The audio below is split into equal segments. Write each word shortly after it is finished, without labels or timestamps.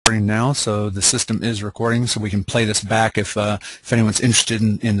recording now, so the system is recording, so we can play this back if anyone's interested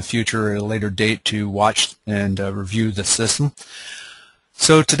in the future or at a later date to watch and review the system.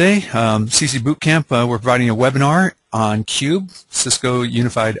 So today, CCBOOTCAMP, we're providing a webinar on Cube, Cisco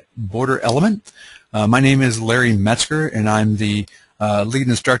Unified Border Element. My name is Larry Metzger, and I'm the lead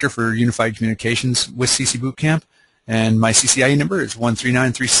instructor for Unified Communications with CCBOOTCAMP. And my CCIE number is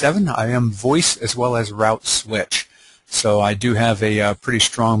 13937. I am voice as well as route switch. So I do have a pretty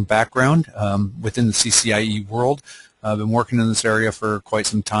strong background within the CCIE world. I've been working in this area for quite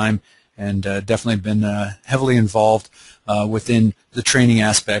some time and definitely been heavily involved within the training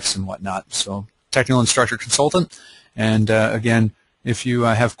aspects and whatnot. So technical instructor consultant. And again, if you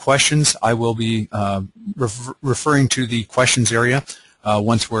have questions, I will be referring to the questions area.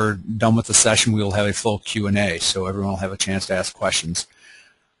 Once we're done with the session, we will have a full Q&A, so everyone will have a chance to ask questions.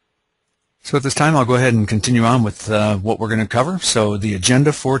 So at this time, I'll go ahead and continue on with what we're going to cover. So the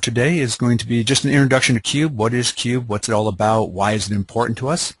agenda for today is going to be just an introduction to Cube. What is Cube? What's it all about? Why is it important to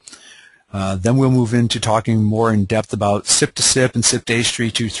us? Then we'll move into talking more in depth about SIP to SIP and SIP to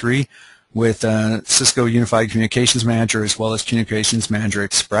H323 with Cisco Unified Communications Manager as well as Communications Manager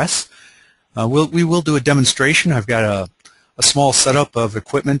Express. We will do a demonstration. I've got a small setup of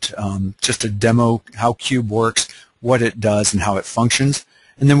equipment just to demo how Cube works, what it does, and how it functions.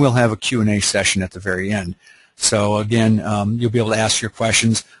 And then we'll have a Q&A session at the very end. So again, you'll be able to ask your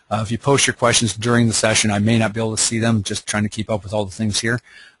questions. If you post your questions during the session, I may not be able to see them, just trying to keep up with all the things here.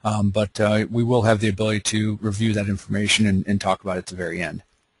 But we will have the ability to review that information and talk about it at the very end.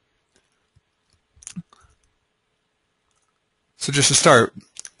 So just to start,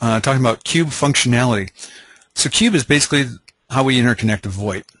 talking about Cube functionality. So Cube is basically how we interconnect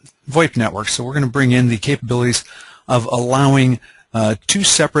a VoIP network. So we're going to bring in the capabilities of allowing two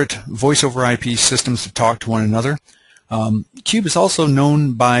separate voice over IP systems to talk to one another. Cube is also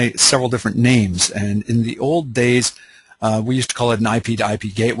known by several different names, and in the old days we used to call it an IP to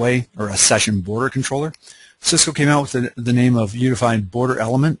IP gateway or a session border controller. Cisco came out with the name of Unified Border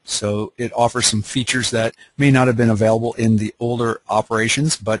Element, so it offers some features that may not have been available in the older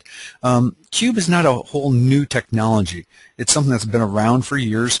operations, but Cube is not a whole new technology. It's something that's been around for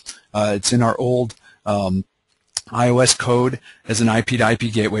years. It's in our old iOS code as an IP to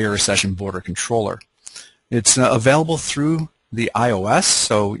IP gateway or a session border controller. It's available through the iOS,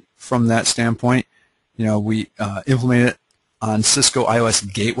 so from that standpoint, you know, we implement it on Cisco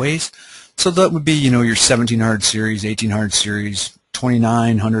iOS gateways. So that would be, you know, your 1700 series, 1800 series,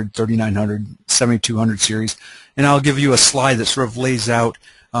 2900, 3900, 7200 series, and I'll give you a slide that sort of lays out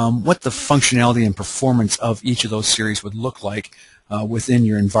what the functionality and performance of each of those series would look like within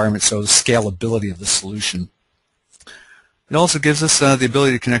your environment, so the scalability of the solution. It also gives us the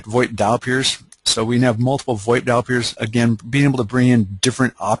ability to connect VoIP dial peers. So we have multiple VoIP dial peers, again, being able to bring in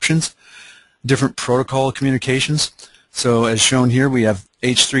different options, different protocol communications. So as shown here, we have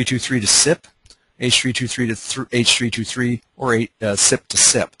H323 to SIP, H323 to H323, or SIP to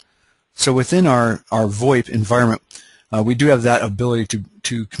SIP. So within our VoIP environment, we do have that ability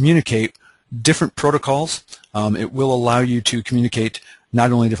to communicate different protocols. It will allow you to communicate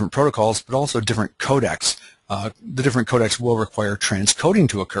not only different protocols, but also different codecs. The different codecs will require transcoding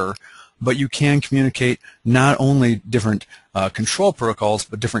to occur, but you can communicate not only different control protocols,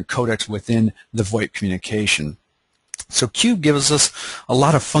 but different codecs within the VoIP communication. So Cube gives us a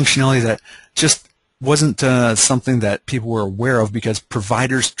lot of functionality that just wasn't something that people were aware of because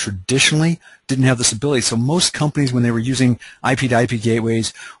providers traditionally didn't have this ability. So most companies, when they were using IP to IP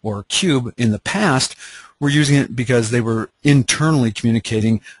gateways or Cube in the past, were using it because they were internally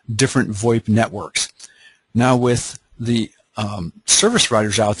communicating different VoIP networks. Now with the service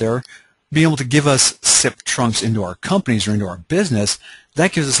providers out there being able to give us SIP trunks into our companies or into our business,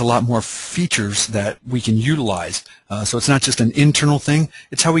 that gives us a lot more features that we can utilize. So it's not just an internal thing,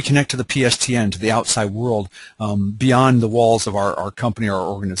 it's how we connect to the PSTN, to the outside world, beyond the walls of our company or our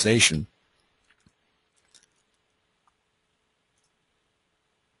organization.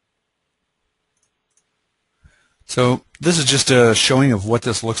 So this is just a showing of what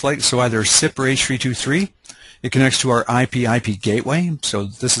this looks like. So either SIP or H323, it connects to our IP gateway. So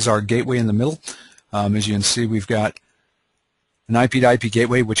this is our gateway in the middle. As you can see, we've got an IP to IP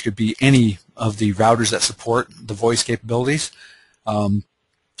gateway, which could be any of the routers that support the voice capabilities. And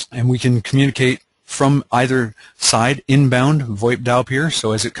we can communicate from either side, inbound VoIP dial peer.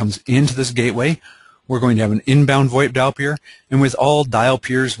 So as it comes into this gateway, we're going to have an inbound VoIP dial peer. And with all dial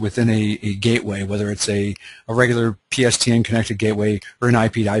peers within a gateway, whether it's a regular PSTN connected gateway or an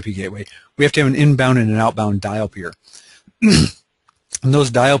IP to IP gateway, we have to have an inbound and an outbound dial peer. And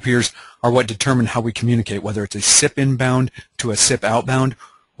those dial peers are what determine how we communicate, whether it's a SIP inbound to a SIP outbound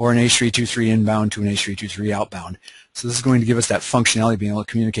or an H323 inbound to an H323 outbound. So this is going to give us that functionality of being able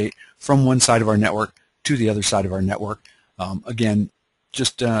to communicate from one side of our network to the other side of our network. Again,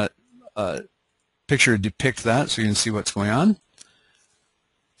 just a picture to depict that so you can see what's going on.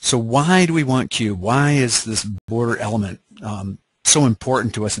 So why do we want Cube? Why is this border element so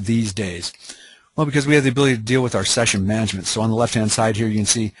important to us these days? Well, because we have the ability to deal with our session management. So on the left-hand side here, you can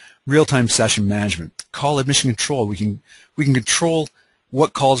see real-time session management. Call admission control. We can control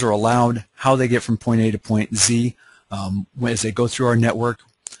what calls are allowed, how they get from point A to point Z as they go through our network.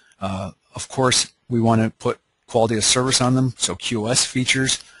 Of course, we want to put quality of service on them, so QoS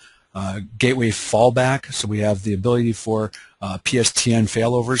features, gateway fallback, so we have the ability for PSTN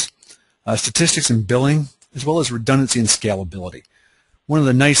failovers, statistics and billing, as well as redundancy and scalability. One of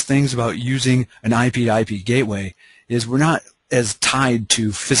the nice things about using an IP-to-IP gateway is we're not as tied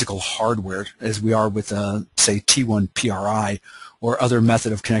to physical hardware as we are with, say, T1 PRI or other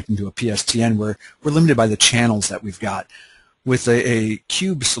method of connecting to a PSTN, where we're limited by the channels that we've got. With a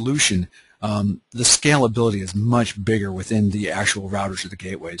Cube solution, the scalability is much bigger within the actual routers or the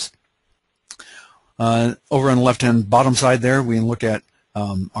gateways. Over on the left-hand bottom side there, we can look at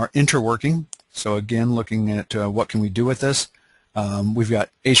our interworking. So again, looking at what can we do with this. We've got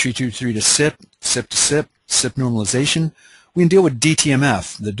H323 to SIP, SIP to SIP, SIP normalization. We can deal with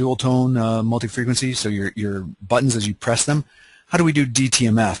DTMF, the dual tone multi-frequency, so your buttons as you press them. How do we do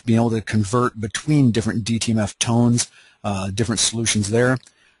DTMF? Being able to convert between different DTMF tones, different solutions there.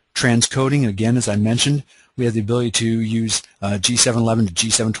 Transcoding, again, as I mentioned, we have the ability to use G711 to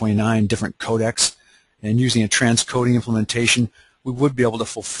G729, different codecs, and using a transcoding implementation, we would be able to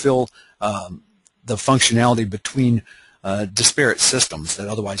fulfill the functionality between disparate systems that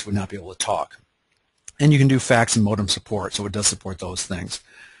otherwise would not be able to talk. And you can do fax and modem support, so it does support those things.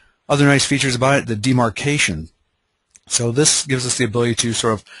 Other nice features about it, the demarcation. So this gives us the ability to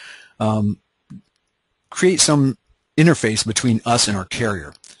sort of create some interface between us and our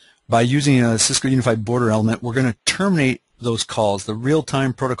carrier. By using a Cisco Unified Border Element, we're going to terminate those calls. The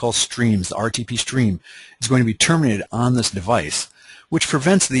real-time protocol streams, the RTP stream, is going to be terminated on this device, which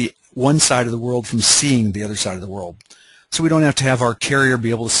prevents the one side of the world from seeing the other side of the world. So we don't have to have our carrier be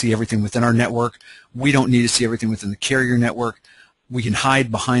able to see everything within our network. We don't need to see everything within the carrier network. We can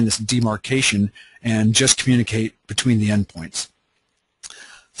hide behind this demarcation and just communicate between the endpoints.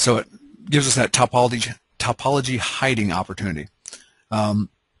 So it gives us that topology hiding opportunity.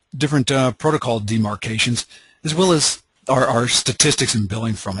 Different protocol demarcations, as well as our statistics and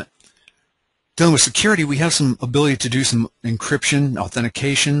billing from it. Dealing with security, we have some ability to do some encryption,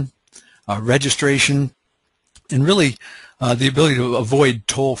 authentication, registration, and really the ability to avoid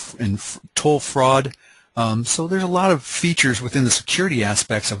toll fraud. So there's a lot of features within the security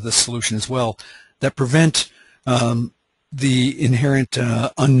aspects of this solution as well that prevent the inherent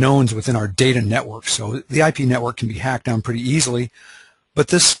unknowns within our data network. So the IP network can be hacked down pretty easily, but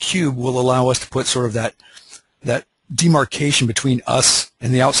this Cube will allow us to put sort of that demarcation between us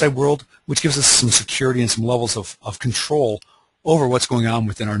and the outside world, which gives us some security and some levels of control over what's going on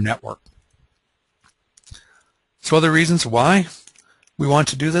within our network. So other reasons why we want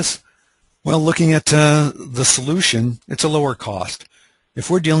to do this? Well, looking at the solution, it's a lower cost. If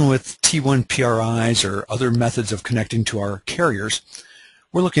we're dealing with T1 PRIs or other methods of connecting to our carriers,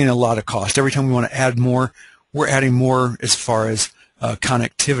 we're looking at a lot of cost. Every time we want to add more, we're adding more as far as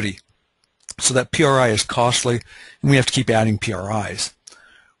connectivity. So that PRI is costly, and we have to keep adding PRIs.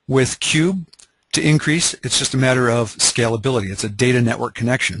 With Cube, to increase, it's just a matter of scalability. It's a data network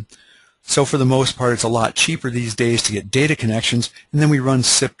connection. So for the most part, it's a lot cheaper these days to get data connections, and then we run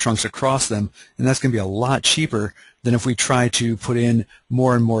SIP trunks across them, and that's going to be a lot cheaper than if we try to put in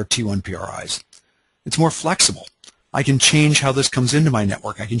more and more T1 PRIs. It's more flexible. I can change how this comes into my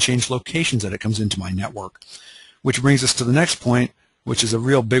network. I can change locations that it comes into my network. Which brings us to the next point, which is a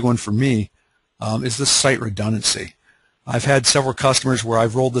real big one for me, is the site redundancy. I've had several customers where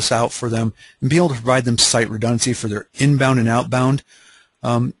I've rolled this out for them and be able to provide them site redundancy for their inbound and outbound.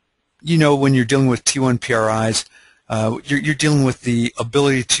 You know, when you're dealing with T1 PRIs, you're dealing with the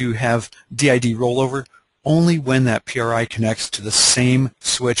ability to have DID rollover only when that PRI connects to the same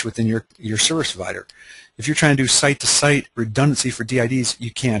switch within your service provider. If you're trying to do site-to-site redundancy for DIDs,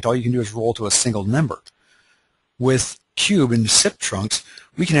 you can't. All you can do is roll to a single number. With Cube and SIP trunks,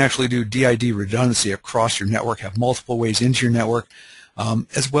 we can actually do DID redundancy across your network, have multiple ways into your network,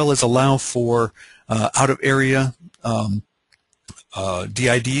 as well as allow for out-of-area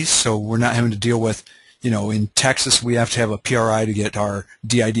DIDs, so we're not having to deal with, you know, in Texas we have to have a PRI to get our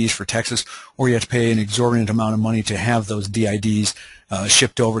DIDs for Texas, or you have to pay an exorbitant amount of money to have those DIDs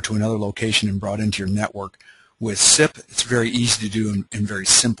shipped over to another location and brought into your network. With SIP, it's very easy to do and very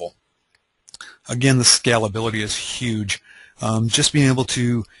simple. Again, the scalability is huge. Just being able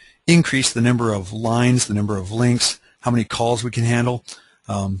to increase the number of lines, the number of links, how many calls we can handle,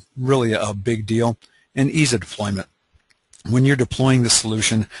 really a big deal, and ease of deployment. When you're deploying the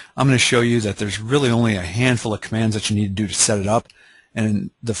solution, I'm going to show you that there's really only a handful of commands that you need to do to set it up,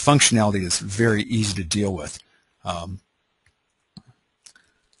 and the functionality is very easy to deal with.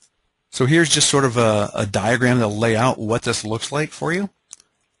 So here's just sort of a diagram that'll lay out what this looks like for you.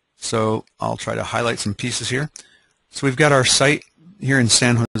 So I'll try to highlight some pieces here. So we've got our site here in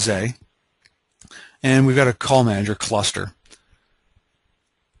San Jose, and we've got a call manager cluster.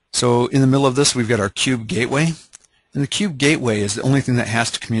 So in the middle of this, we've got our Cube gateway, and the Cube gateway is the only thing that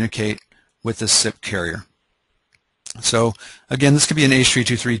has to communicate with the SIP carrier. So again, this could be an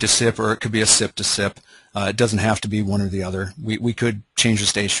H323 to SIP, or it could be a SIP to SIP. It doesn't have to be one or the other. We could change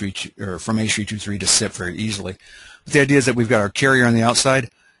this to from H323 to SIP very easily. But the idea is that we've got our carrier on the outside,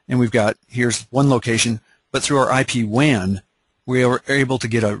 and we've got, here's one location, but through our IP WAN, we are able to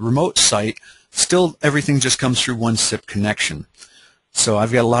get a remote site. Still, everything just comes through one SIP connection. So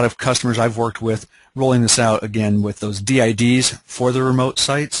I've got a lot of customers I've worked with rolling this out, again, with those DIDs for the remote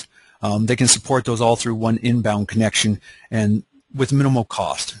sites. They can support those all through one inbound connection and with minimal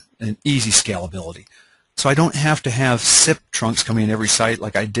cost and easy scalability. So I don't have to have SIP trunks coming in every site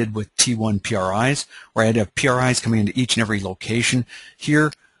like I did with T1 PRIs, where I had to have PRIs coming into each and every location.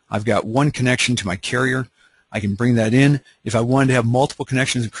 Here, I've got one connection to my carrier. I can bring that in. If I wanted to have multiple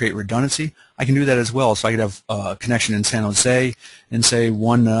connections and create redundancy, I can do that as well. So I could have a connection in San Jose and say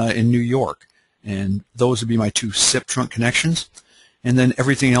one in New York. And those would be my two SIP trunk connections. And then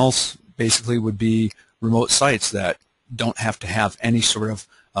everything else basically would be remote sites that don't have to have any sort of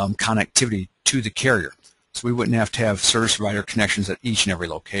connectivity to the carrier. So we wouldn't have to have service provider connections at each and every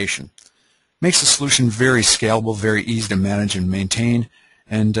location. Makes the solution very scalable, very easy to manage and maintain,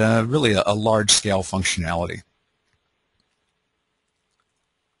 and really a large-scale functionality.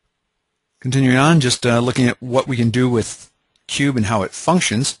 Continuing on, just looking at what we can do with Cube and how it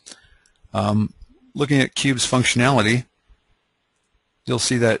functions. Looking at Cube's functionality, you'll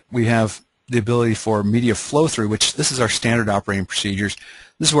see that we have the ability for media flow-through, which this is our standard operating procedures.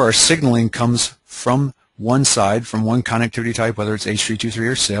 This is where our signaling comes from one side, from one connectivity type, whether it's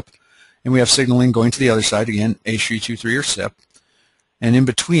H323 or SIP, and we have signaling going to the other side, again, H323 or SIP, and in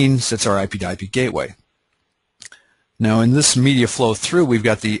between sits our IP to IP gateway. Now in this media flow through, we've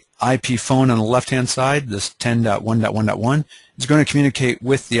got the IP phone on the left-hand side, this 10.1.1.1, is going to communicate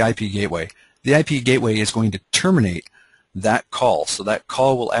with the IP gateway. The IP gateway is going to terminate that call, so that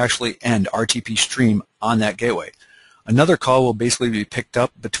call will actually end RTP stream on that gateway. Another call will basically be picked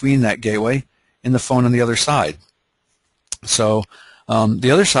up between that gateway and the phone on the other side. So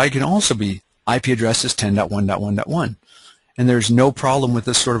the other side can also be IP addresses 10.1.1.1. And there's no problem with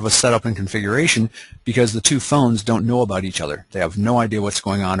this sort of a setup and configuration because the two phones don't know about each other. They have no idea what's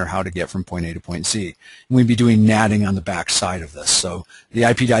going on or how to get from point A to point Z. And we'd be doing natting on the back side of this. So the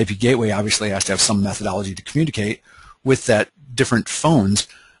IP to IP gateway obviously has to have some methodology to communicate with that different phones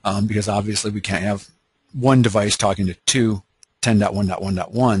because obviously we can't have one device talking to two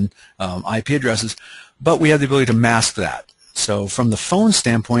 10.1.1.1 IP addresses, but we have the ability to mask that. So from the phone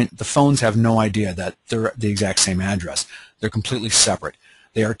standpoint, the phones have no idea that they're the exact same address. They're completely separate.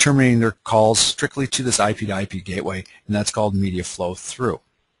 They are terminating their calls strictly to this IP to IP gateway, and that's called media flow through.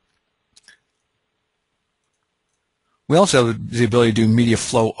 We also have the ability to do media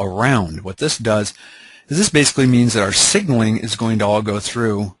flow around. What this does is this basically means that our signaling is going to all go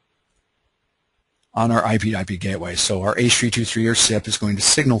through on our IP to IP gateway. So our H323 or SIP is going to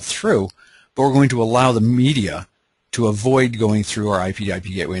signal through, but we're going to allow the media to avoid going through our IP to IP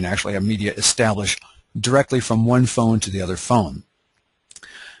gateway and actually have media established directly from one phone to the other phone.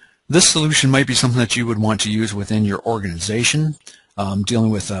 This solution might be something that you would want to use within your organization,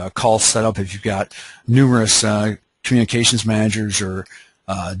 dealing with call setup if you've got numerous communications managers or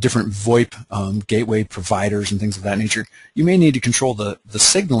different VoIP gateway providers and things of that nature. You may need to control the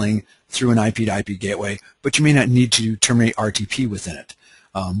signaling through an IP to IP gateway, but you may not need to terminate RTP within it,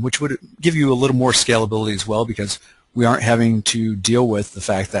 which would give you a little more scalability as well because we aren't having to deal with the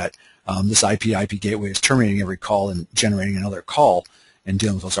fact that this IP to IP gateway is terminating every call and generating another call and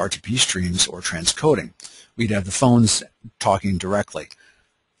dealing with those RTP streams or transcoding. We'd have the phones talking directly.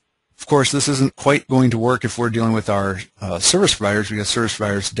 Of course, this isn't quite going to work if we're dealing with our service providers because service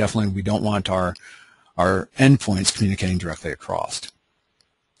providers definitely, we don't want our endpoints communicating directly across.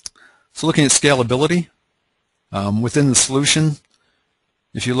 So looking at scalability, within the solution,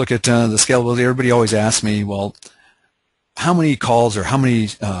 if you look at the scalability, everybody always asks me, well, how many calls or how many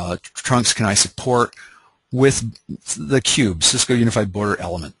trunks can I support with the cube, Cisco Unified Border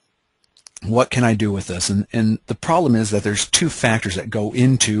Element. What can I do with this? And the problem is that there's two factors that go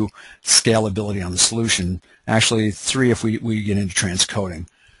into scalability on the solution. Actually, three if we get into transcoding.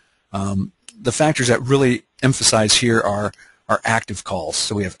 The factors that really emphasize here are active calls.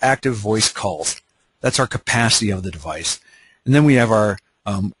 So we have active voice calls. That's our capacity of the device. And then we have our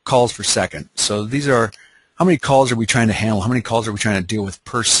calls per second. So these are how many calls are we trying to handle, how many calls are we trying to deal with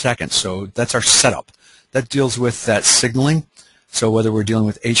per second. So that's our setup. That deals with that signaling. So whether we're dealing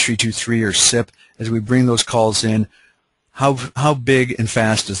with H323 or SIP, as we bring those calls in, how big and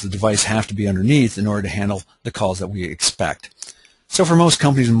fast does the device have to be underneath in order to handle the calls that we expect? So for most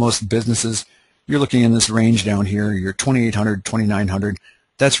companies and most businesses, you're looking in this range down here, you're 2800, 2900.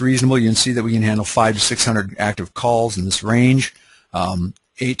 That's reasonable. You can see that we can handle 500 to 600 active calls in this range, 8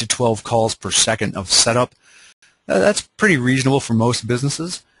 to 12 calls per second of setup. That's pretty reasonable for most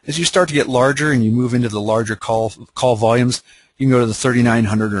businesses. As you start to get larger and you move into the larger call volumes, you can go to the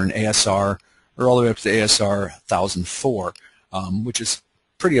 3900 or an ASR, or all the way up to the ASR 1004, which is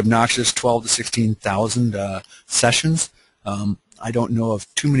pretty obnoxious, 12 to 16,000 sessions. I don't know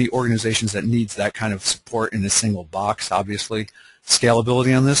of too many organizations that needs that kind of support in a single box. Obviously,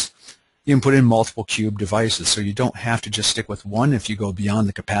 scalability on this, you can put in multiple cube devices, so you don't have to just stick with one. If you go beyond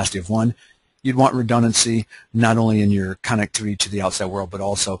the capacity of one, you'd want redundancy not only in your connectivity to the outside world, but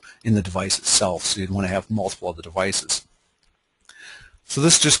also in the device itself, so you'd want to have multiple of the devices. So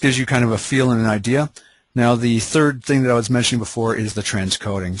this just gives you kind of a feel and an idea. Now the third thing that I was mentioning before is the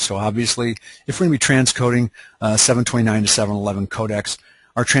transcoding. So obviously if we're going to be transcoding 729 to 711 codecs,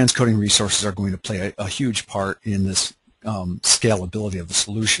 our transcoding resources are going to play a huge part in this scalability of the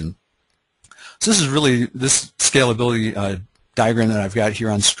solution. So this is really, this scalability diagram that I've got here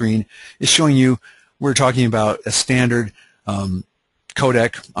on screen is showing you we're talking about a standard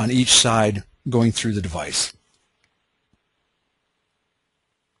codec on each side going through the device.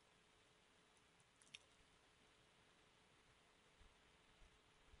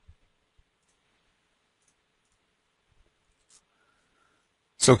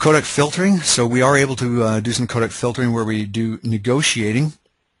 So codec filtering, so we are able to do some codec filtering where we do negotiating.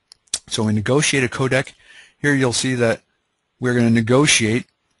 So we negotiate a codec. Here you'll see that we're going to negotiate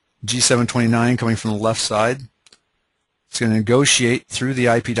G729 coming from the left side. It's going to negotiate through the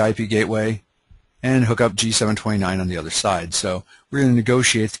IP to IP gateway and hook up G729 on the other side. So we're going to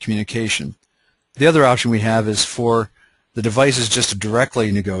negotiate the communication. The other option we have is for the devices just to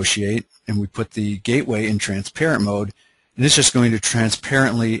directly negotiate, and we put the gateway in transparent mode, and it's just going to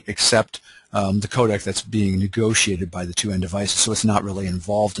transparently accept the codec that's being negotiated by the two end devices, so it's not really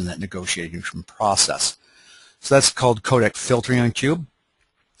involved in that negotiation process. So that's called codec filtering on Cube,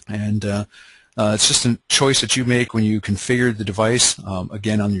 and it's just a choice that you make when you configure the device.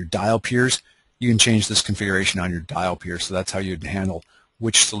 Again, on your dial peers, you can change this configuration on your dial peer, so that's how you'd handle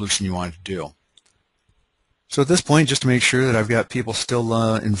which solution you want to do. So at this point, just to make sure that I've got people still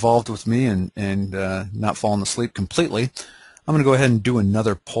involved with me and not falling asleep completely, I'm going to go ahead and do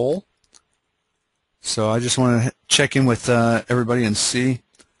another poll. So I just want to check in with everybody and see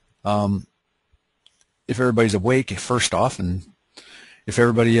if everybody's awake first off, and if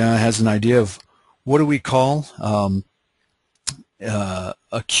everybody has an idea of what do we call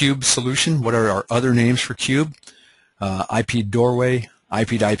a cube solution. What are our other names for cube? IP doorway,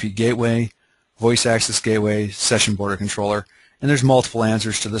 IP to IP gateway, voice access gateway, session border controller, and there's multiple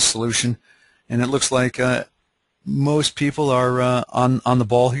answers to this solution, and it looks like most people are on the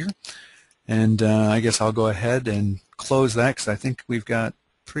ball here, and I guess I'll go ahead and close that because I think we've got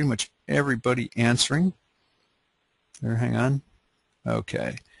pretty much everybody answering. There, hang on.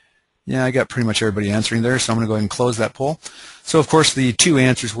 Okay. Yeah, I got pretty much everybody answering there, so I'm going to go ahead and close that poll. So of course the two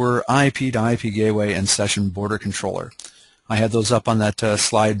answers were IP to IP gateway and session border controller. I had those up on that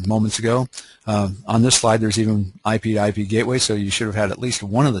slide moments ago. On this slide there's even IP to IP gateway, so you should have had at least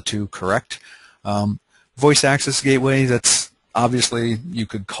one of the two correct. Voice access gateway, that's obviously, you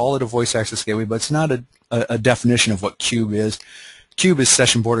could call it a voice access gateway, but it's not a definition of what cube is. Cube is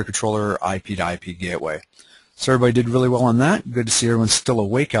session border controller or IP to IP gateway. So everybody did really well on that. Good to see everyone's still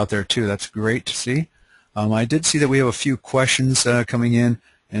awake out there too. That's great to see. I did see that we have a few questions coming in.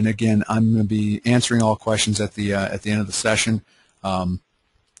 And again, I'm going to be answering all questions at the end of the session, and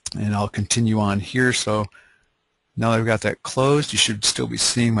I'll continue on here. So now that I've got that closed, you should still be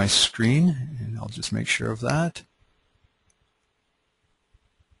seeing my screen, and I'll just make sure of that.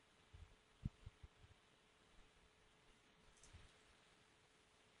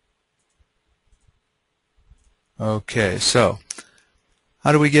 Okay, so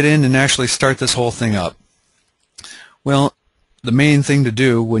how do we get in and actually start this whole thing up? Well, the main thing to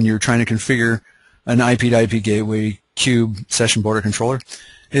do when you're trying to configure an IP-to-IP gateway cube session border controller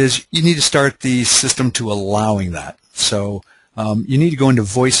is you need to start the system to allowing that. So you need to go into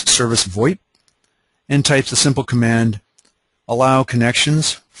voice service VoIP and type the simple command allow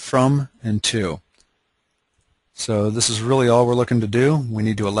connections from and to. So this is really all we're looking to do. We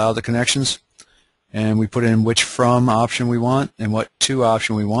need to allow the connections, and we put in which from option we want and what to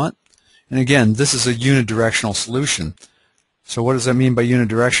option we want. And again, this is a unidirectional solution. So what does that mean by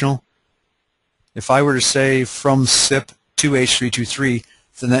unidirectional? If I were to say from SIP to H323,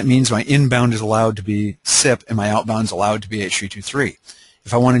 then that means my inbound is allowed to be SIP and my outbound is allowed to be H323.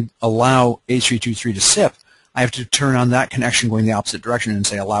 If I want to allow H323 to SIP, I have to turn on that connection going the opposite direction and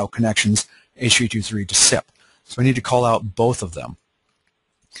say allow connections H323 to SIP. So I need to call out both of them.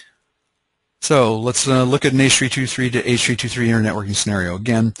 So let's look at an H323 to H323 internet networking scenario.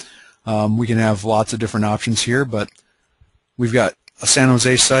 Again, we can have lots of different options here, but we've got a San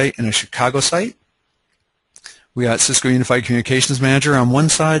Jose site and a Chicago site. We got Cisco Unified Communications Manager on one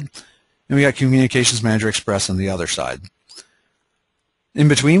side, and we got Communications Manager Express on the other side. In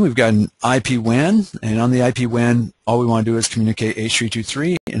between, we've got an IP WAN, and on the IP WAN, all we want to do is communicate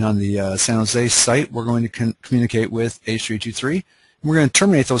H323, and on the San Jose site, we're going to communicate with H323, and we're going to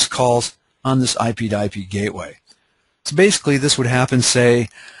terminate those calls on this IP-to-IP gateway. So basically, this would happen, say,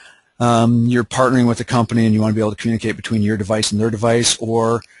 you're partnering with a company and you want to be able to communicate between your device and their device,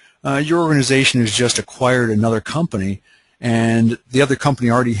 or your organization has just acquired another company, and the other company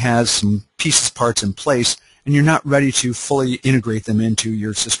already has some pieces, parts in place, and you're not ready to fully integrate them into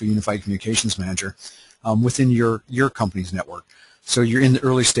your Cisco Unified Communications Manager within your company's network. So you're in the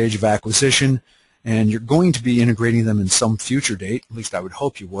early stage of acquisition, and you're going to be integrating them in some future date. At least I would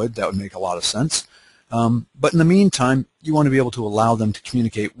hope you would. That would make a lot of sense. But in the meantime, you want to be able to allow them to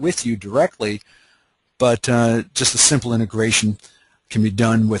communicate with you directly, but just a simple integration can be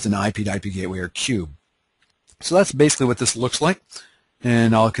done with an IP-to-IP gateway or cube. So that's basically what this looks like.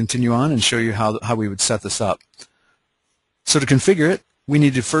 And I'll continue on and show you how we would set this up. So to configure it, we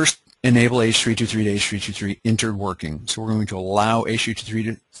need to first enable H323 to H323 interworking. So we're going to allow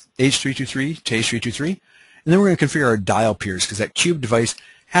H323 to H323, and then we're going to configure our dial peers, because that cube device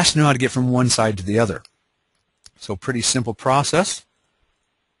has to know how to get from one side to the other. So pretty simple process.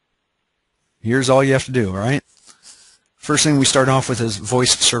 Here's all you have to do, all right? First thing we start off with is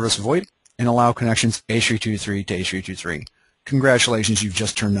voice service VoIP and allow connections H323 to H323. Congratulations, you've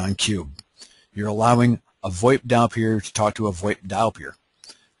just turned on cube. You're allowing a VoIP dial peer to talk to a VoIP dial peer.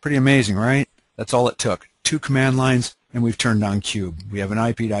 Pretty amazing, right? That's all it took. 2 command lines, and we've turned on cube. We have an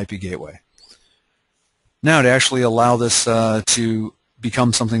IP-to-IP gateway. Now, to actually allow this to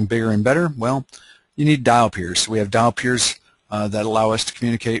become something bigger and better, well, you need dial peers. So we have dial peers that allow us to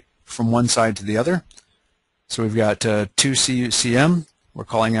communicate from one side to the other. So we've got 2 CUCM. We're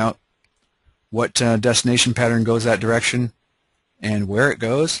calling out what destination pattern goes that direction and where it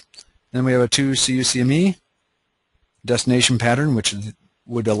goes. Then we have a 2 CUCME destination pattern, which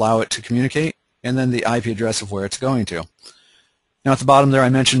would allow it to communicate, and then the IP address of where it's going to. Now at the bottom there I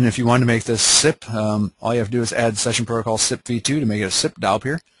mentioned if you want to make this SIP, all you have to do is add session protocol SIP v2 to make it a SIP dial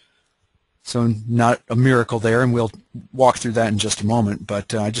peer. So not a miracle there, and we'll walk through that in just a moment,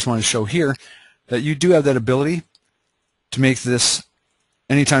 but I just want to show here that you do have that ability to make this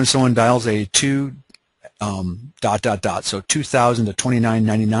anytime someone dials a 2 ... so 2000 to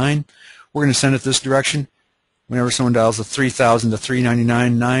 2999, we're going to send it this direction. Whenever someone dials a 3000 to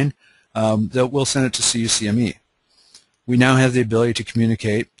 3999, we'll send it to CUCME. We now have the ability to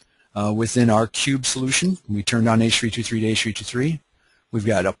communicate within our cube solution. We turned on H323 to H323. We've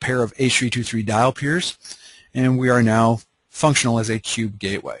got a pair of H323 dial peers, and we are now functional as a cube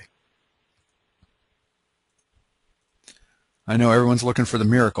gateway. I know everyone's looking for the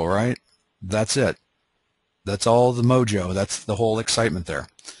miracle, right? That's it. That's all the mojo. That's the whole excitement there.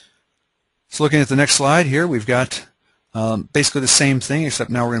 So looking at the next slide here, we've got basically the same thing, except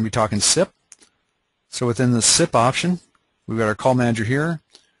now we're going to be talking SIP. So within the SIP option, we've got our call manager here,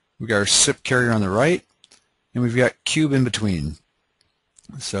 we've got our SIP carrier on the right, and we've got cube in between.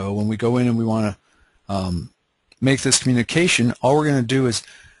 So when we go in and we want to make this communication, all we're going to do is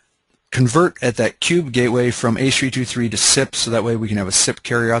convert at that cube gateway from H323 to SIP, so that way we can have a SIP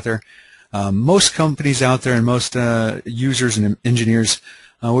carrier out there. Most companies out there and most users and engineers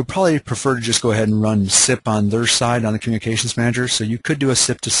would probably prefer to just go ahead and run SIP on their side on the communications manager. So you could do a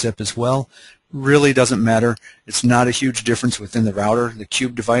SIP to SIP as well. Really doesn't matter. It's not a huge difference within the router. The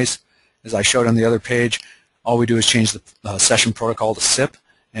cube device, as I showed on the other page, all we do is change the session protocol to SIP,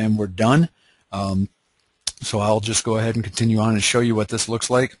 and we're done. So I'll just go ahead and continue on and show you what this looks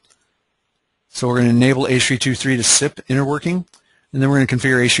like. So we're going to enable H323 to SIP interworking. And then we're going to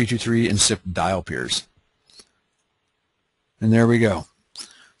configure H323 and SIP dial peers. And there we go.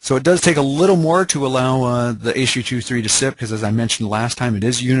 So it does take a little more to allow the H323 to SIP, because as I mentioned last time, it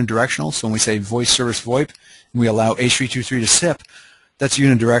is unidirectional. So when we say voice service VoIP and we allow H323 to SIP, that's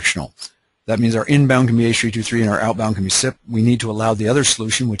unidirectional. That means our inbound can be H323 and our outbound can be SIP. We need to allow the other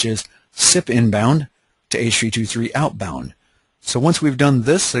solution, which is SIP inbound to H323 outbound. So once we've done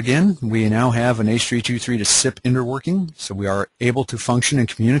this, again, we now have an H323 to SIP interworking, so we are able to function and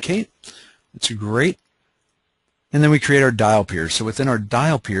communicate. That's great. And then we create our dial peers. So within our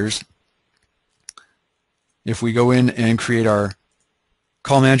dial peers, if we go in and create our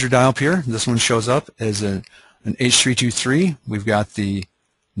call manager dial peer, this one shows up as an H323. We've got the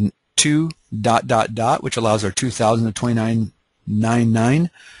 2 ... which allows our 2000 to 2999,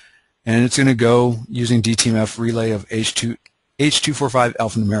 and it's going to go using DTMF relay of H245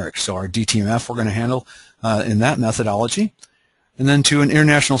 alphanumeric. So our DTMF we're going to handle in that methodology. And then to an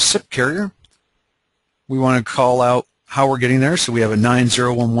international SIP carrier, we want to call out how we're getting there. So we have a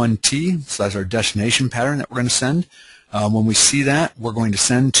 9011T, so that's our destination pattern that we're going to send. When we see that, we're going to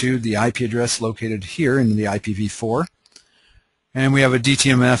send to the IP address located here in the IPv4. And we have a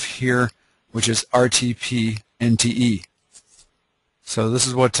DTMF here, which is RTP NTE. So this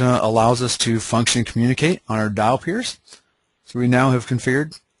is what allows us to function and communicate on our dial peers. So we now have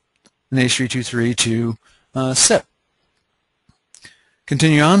configured an H323 to SIP.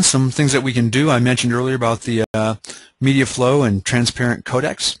 Continue on, some things that we can do. I mentioned earlier about the media flow and transparent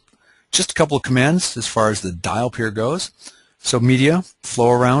codecs. Just a couple of commands as far as the dial peer goes. So media,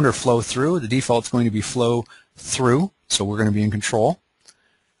 flow around or flow through. The default is going to be flow through, so we're going to be in control.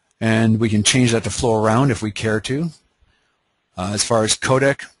 And we can change that to flow around if we care to. As far as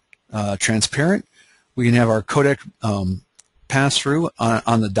codec transparent, we can have our codec pass through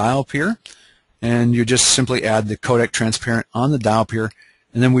on the dial peer, and you just simply add the codec transparent on the dial peer,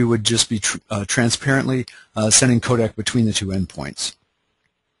 and then we would just be transparently sending codec between the two endpoints.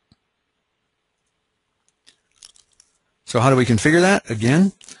 So how do we configure that?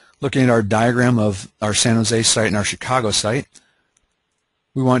 Again, looking at our diagram of our San Jose site and our Chicago site,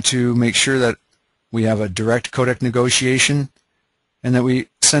 we want to make sure that we have a direct codec negotiation and that we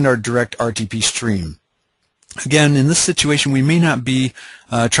send our direct RTP stream. Again, in this situation, we may not be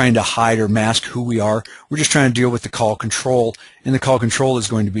trying to hide or mask who we are. We're just trying to deal with the call control, and the call control is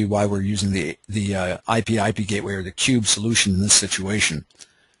going to be why we're using the IP gateway or the cube solution in this situation.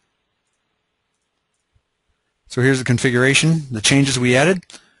 So here's the configuration. The changes we added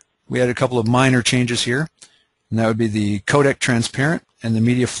a couple of minor changes here, and that would be the codec transparent and the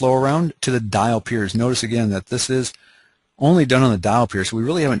media flow around to the dial peers. Notice again that this is only done on the dial peer, so we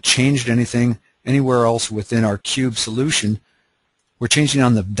really haven't changed anything anywhere else within our cube solution. We're changing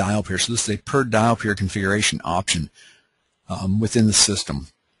on the dial peer, so this is a per dial peer configuration option within the system.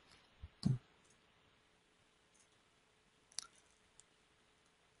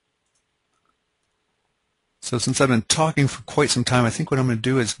 So since I've been talking for quite some time, I think what I'm going to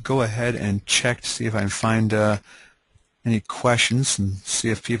do is go ahead and check to see if I can find any questions and see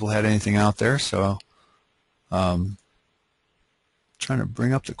if people had anything out there. So trying to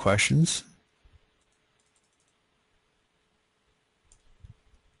bring up the questions.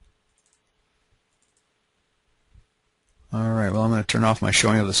 All right, well, I'm going to turn off my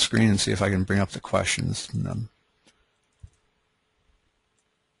showing of the screen and see if I can bring up the questions. And,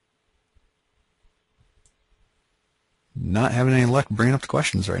 not having any luck bringing up the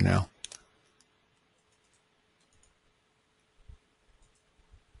questions right now.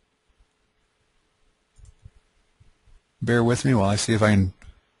 Bear with me while I see if I can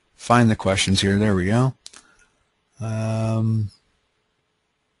find the questions here. There we go.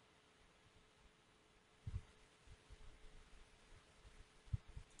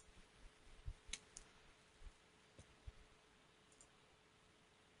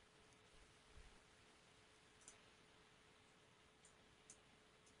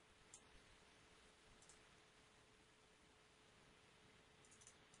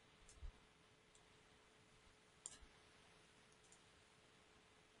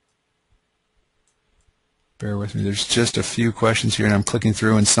 Bear with me. There's just a few questions here, and I'm clicking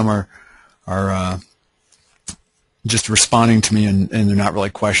through, and some are just responding to me, and they're not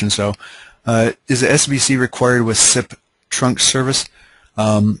really questions. So, is the SBC required with SIP trunk service?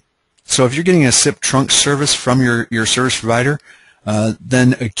 So, if you're getting a SIP trunk service from your service provider,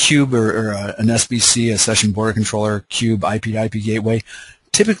 then a cube or an SBC, a session border controller, cube IP-to-IP gateway,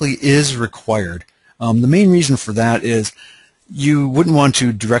 typically is required. The main reason for that is you wouldn't want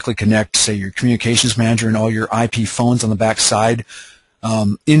to directly connect, say, your communications manager and all your IP phones on the back side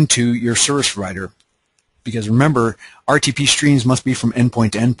into your service provider. because remember, RTP streams must be from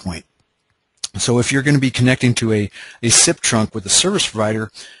endpoint to endpoint. So if you're going to be connecting to a SIP trunk with a service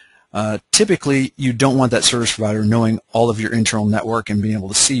provider, typically you don't want that service provider knowing all of your internal network and being able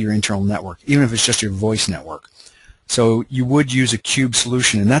to see your internal network, even if it's just your voice network. So you would use a cube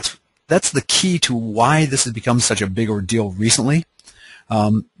solution, and that's the key to why this has become such a big ordeal recently.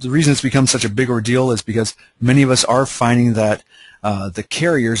 The reason it's become such a big ordeal is because many of us are finding that the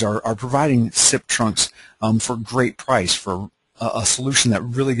carriers are providing SIP trunks for a great price, for a solution that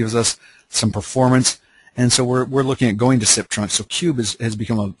really gives us some performance, and so we're looking at going to SIP trunks. So cube has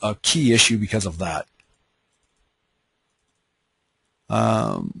become a key issue because of that.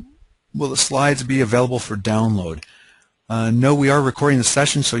 Will the slides be available for download? No, we are recording the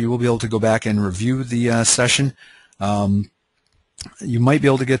session, so you will be able to go back and review the session. You might be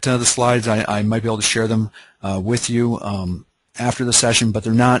able to get the slides. I might be able to share them with you after the session, but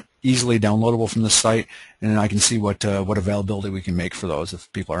they're not easily downloadable from the site, and I can see what availability we can make for those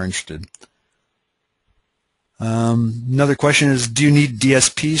if people are interested. Another question is, do you need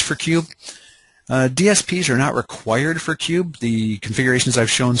DSPs for Cube? DSPs are not required for Cube. The configurations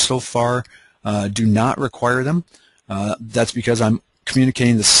I've shown so far do not require them. That's because I'm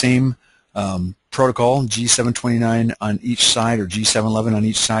communicating the same protocol, G729 on each side or G711 on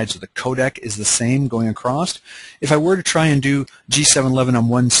each side, so the codec is the same going across. If I were to try and do G711 on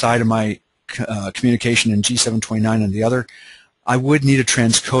one side of my communication and G729 on the other, I would need a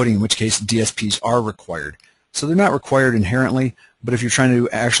transcoding, in which case DSPs are required. So they're not required inherently, but if you're trying to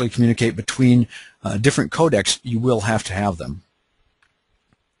actually communicate between different codecs, you will have to have them.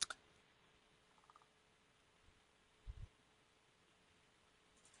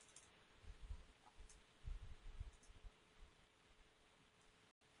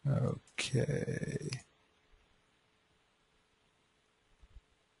 Okay.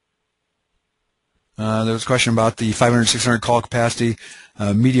 There was a question about the 500, 600 call capacity,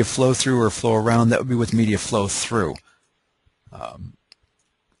 media flow through or flow around. That would be with media flow through.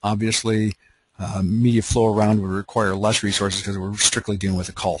 Obviously, media flow around would require less resources because we're strictly dealing with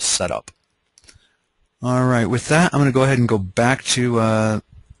a call setup. All right, with that, I'm going to go ahead and go back to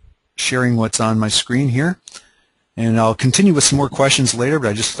sharing what's on my screen here. And I'll continue with some more questions later, but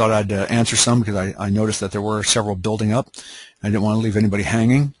I just thought I'd answer some because I noticed that there were several building up. I didn't want to leave anybody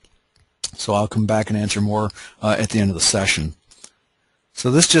hanging. So I'll come back and answer more at the end of the session.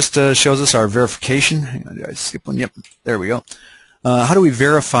 So this just shows us our verification. Hang on, did I skip one? Yep, there we go. How do we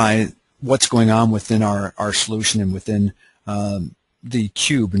verify what's going on within our solution and within the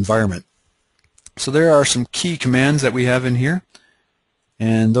Cube environment? So there are some key commands that we have in here,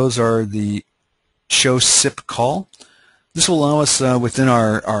 and those are the show SIP call. This will allow us within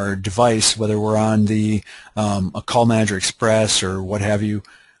our device, whether we're on the a Call Manager Express or what have you,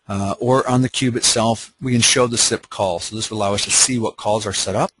 or on the Cube itself, we can show the SIP call. So this will allow us to see what calls are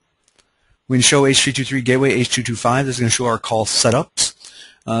set up. We can show H323 gateway, H225. This is going to show our call setups.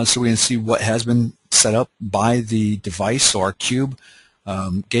 So we can see what has been set up by the device. So our Cube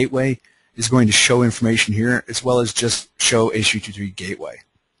gateway is going to show information here, as well as just show H323 gateway.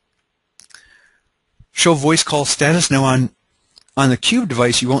 Show voice call status. Now on the Cube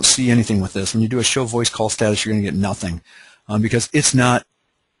device, you won't see anything with this. When you do a show voice call status, you're going to get nothing because it's not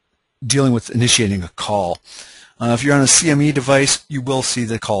dealing with initiating a call. If you're on a CME device, you will see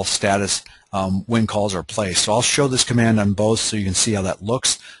the call status when calls are placed. So I'll show this command on both so you can see how that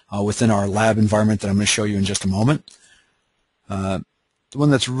looks within our lab environment that I'm going to show you in just a moment. The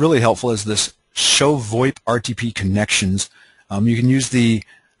one that's really helpful is this show VoIP RTP connections. You can use the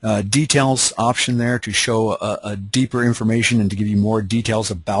details option there to show a deeper information and to give you more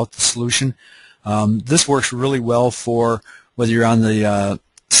details about the solution. This works really well for whether you're on the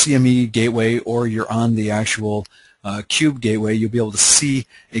CME gateway or you're on the actual Cube gateway. You'll be able to see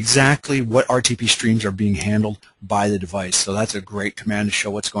exactly what RTP streams are being handled by the device. So that's a great command to show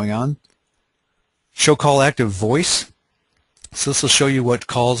what's going on. Show call active voice. So this will show you what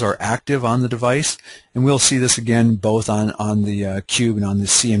calls are active on the device, and we'll see this again both on the Cube and on the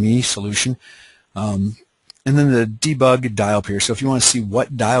CME solution. And then the debug dial peers. So if you want to see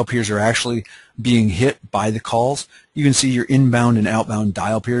what dial peers are actually being hit by the calls, you can see your inbound and outbound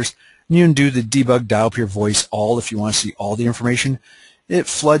dial peers. And you can do the debug dial peer voice all if you want to see all the information. It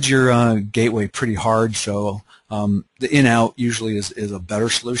floods your gateway pretty hard, so the in-out usually is a better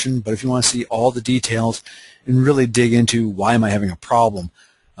solution. But if you want to see all the details and really dig into why am I having a problem,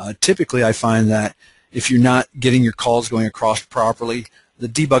 typically I find that if you're not getting your calls going across properly, the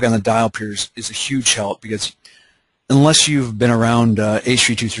debug on the dial peers is a huge help because unless you've been around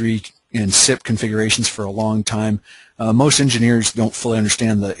H323 and SIP configurations for a long time. Most engineers don't fully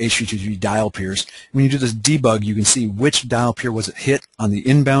understand the H323 dial peers. When you do this debug, you can see which dial peer was hit on the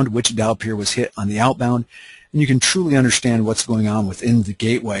inbound, which dial peer was hit on the outbound, and you can truly understand what's going on within the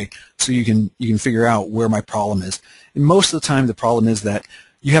gateway, so you can figure out where my problem is. And most of the time, the problem is that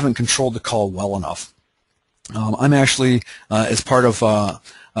you haven't controlled the call well enough. I'm actually, as part of the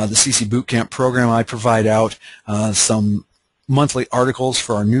CCBOOTCAMP program, I provide out some monthly articles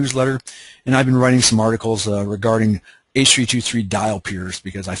for our newsletter, and I've been writing some articles regarding H323 dial peers,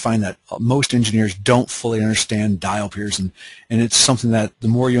 because I find that most engineers don't fully understand dial peers, and it's something that the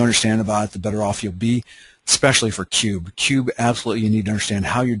more you understand about it, the better off you'll be, especially for Cube. Cube, absolutely, you need to understand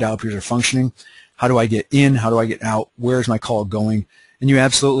how your dial peers are functioning. How do I get in? How do I get out? Where is my call going? And you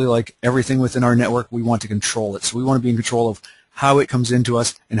absolutely, like everything within our network, we want to control it. So we want to be in control of how it comes into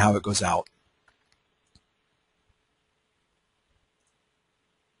us and how it goes out.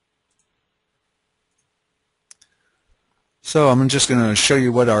 So I'm just going to show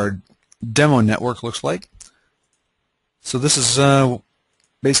you what our demo network looks like. So this is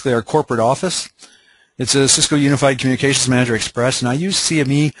basically our corporate office. It's a Cisco Unified Communications Manager Express, and I use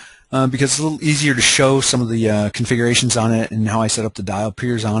CME because it's a little easier to show some of the configurations on it and how I set up the dial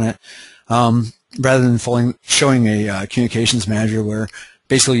peers on it, rather than showing a communications manager where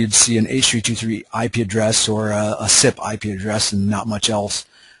basically you'd see an H323 IP address or a SIP IP address and not much else.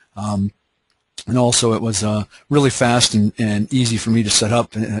 And also it was really fast and easy for me to set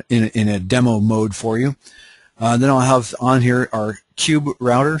up in a demo mode for you. Then I'll have on here our Cube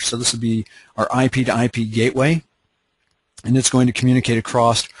router, so this would be our IP to IP gateway, and it's going to communicate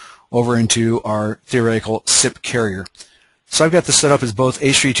across over into our theoretical SIP carrier. So I've got this set up as both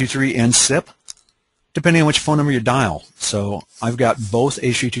H323 and SIP, depending on which phone number you dial. So I've got both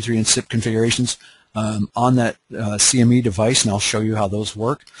H323 and SIP configurations on that CME device, and I'll show you how those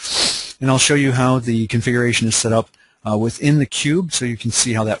work. And I'll show you how the configuration is set up within the Cube, so you can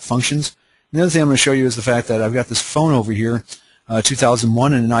see how that functions. And the other thing I'm going to show you is the fact that I've got this phone over here,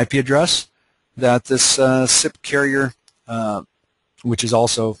 2001, and an IP address that this SIP carrier, which is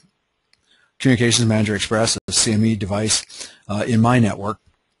also Communications Manager Express, a CME device in my network.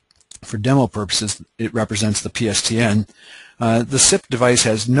 For demo purposes, it represents the PSTN. The SIP device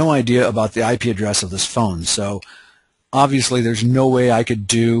has no idea about the IP address of this phone, so obviously there's no way I could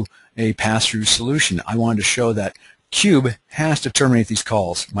do a pass-through solution. I wanted to show that Cube has to terminate these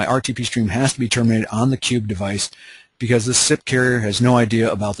calls. My RTP stream has to be terminated on the Cube device because this SIP carrier has no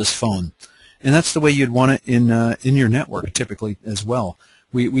idea about this phone. And that's the way you'd want it in your network typically as well.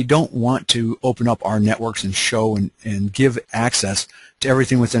 We don't want to open up our networks and show and give access to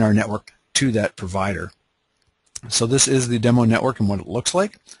everything within our network to that provider. So this is the demo network and what it looks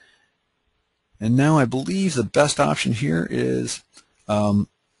like. And now I believe the best option here is, wrong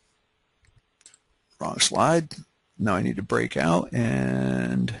slide. Now I need to break out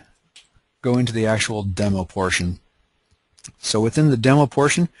and go into the actual demo portion. So within the demo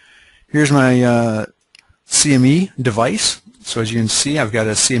portion, here's my CME device. So as you can see, I've got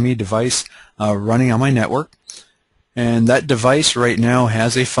a CME device running on my network. And that device right now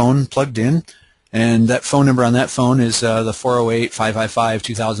has a phone plugged in. And that phone number on that phone is the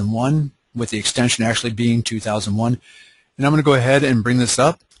 408-555-2001, with the extension actually being 2001. And I'm going to go ahead and bring this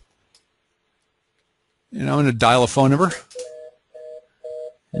up. And I'm going to dial a phone number.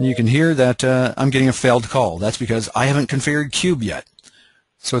 And you can hear that I'm getting a failed call. That's because I haven't configured Cube yet.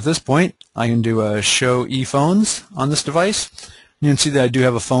 So at this point, I can do a show ePhones on this device. You can see that I do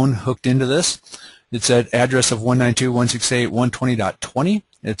have a phone hooked into this. It's at address of 192.168.120.20.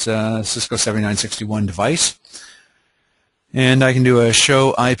 It's a Cisco 7961 device. And I can do a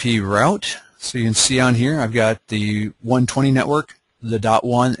show IP route. So you can see on here I've got the 120 network, the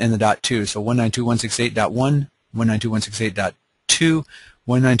 .1 and the .2. So 192.168.1, 192.168.2,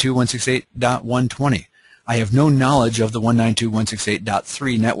 192.168.120. I have no knowledge of the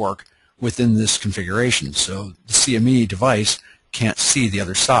 192.168.3 network within this configuration, so the CME device can't see the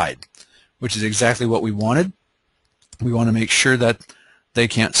other side, which is exactly what we wanted. We want to make sure that they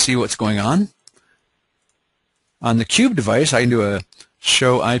can't see what's going on. On the Cube device, I can do a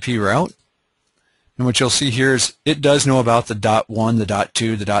show IP route, and what you'll see here is it does know about the .1, the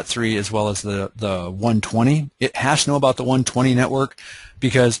 .2, the .3, as well as the 120. It has to know about the 120 network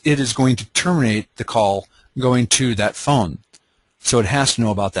because it is going to terminate the call going to that phone. So it has to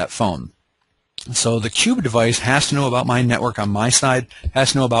know about that phone. So the Cube device has to know about my network on my side,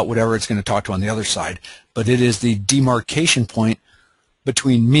 has to know about whatever it's going to talk to on the other side, but it is the demarcation point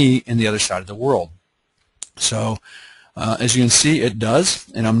between me and the other side of the world. So as you can see, it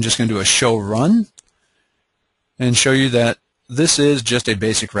does, and I'm just going to do a show run and show you that this is just a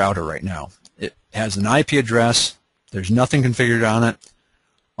basic router right now. It has an IP address. There's nothing configured on it.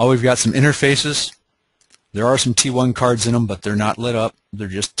 Oh, we've got some interfaces. There are some T1 cards in them, but they're not lit up. They're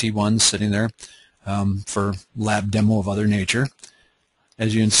just T1s sitting there for lab demo of other nature.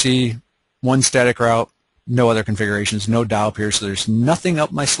 As you can see, one static route, no other configurations, no dial peers, so there's nothing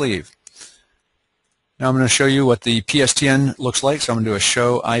up my sleeve. Now I'm going to show you what the PSTN looks like. So I'm going to do a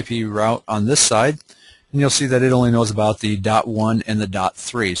show IP route on this side, and you'll see that it only knows about the .1 and the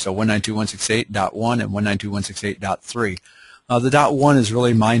 .3. So 192.168.1 and 192.168.3. The .1 is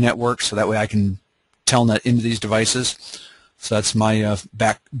really my network, so that way I can telnet into these devices. So that's my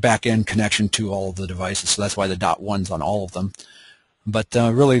back-end connection to all of the devices. So that's why the .1's on all of them. But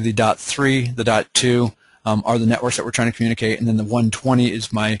really the .3, the .2 are the networks that we're trying to communicate, and then the 120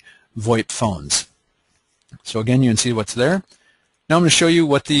 is my VoIP phones. So again, you can see what's there. Now I'm going to show you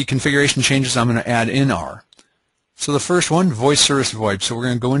what the configuration changes I'm going to add in are. So the first one, voice service VoIP. So we're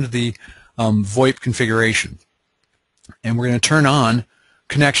going to go into the VoIP configuration, and we're going to turn on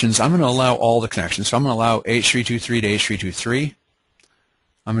connections. I'm going to allow all the connections. So I'm going to allow H323 to H323.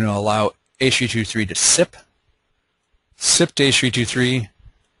 I'm going to allow H323 to SIP, SIP to H323,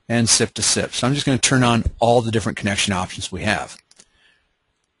 and SIP to SIP. So I'm just going to turn on all the different connection options we have.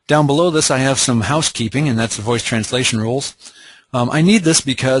 Down below this I have some housekeeping, and that's the voice translation rules. I need this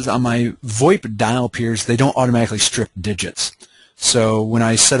because on my VoIP dial peers, they don't automatically strip digits. So when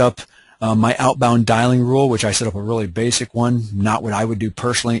I set up my outbound dialing rule, which I set up a really basic one, not what I would do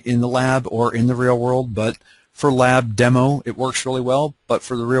personally in the lab or in the real world, but for lab demo it works really well, but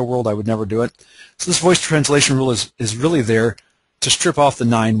for the real world I would never do it. So this voice translation rule is really there to strip off the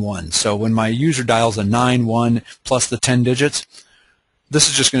 9-1. So when my user dials a 9-1 plus the 10 digits, this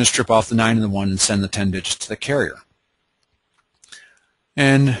is just going to strip off the 9 and the 1 and send the 10 digits to the carrier.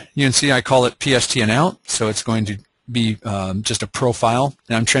 And you can see I call it PSTN out, so it's going to be just a profile,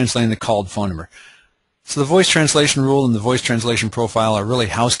 and I'm translating the called phone number. So the voice translation rule and the voice translation profile are really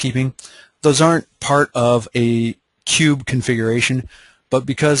housekeeping. Those aren't part of a cube configuration, but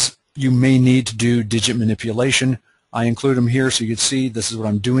because you may need to do digit manipulation, I include them here so you can see this is what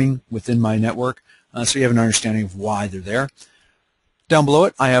I'm doing within my network, so you have an understanding of why they're there. Down below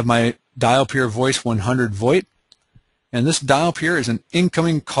it, I have my dial peer voice 100 VoIP, and this dial peer is an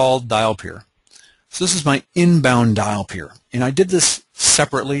incoming called dial peer. So this is my inbound dial peer, and I did this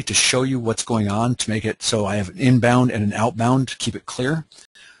separately to show you what's going on to make it so I have an inbound and an outbound to keep it clear.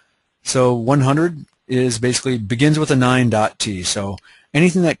 So 100 is basically begins with a 9.T, so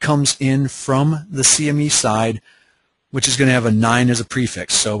anything that comes in from the CME side, which is going to have a 9 as a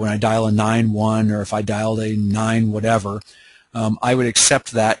prefix. So when I dial a 9-1 or if I dialed a 9 whatever, I would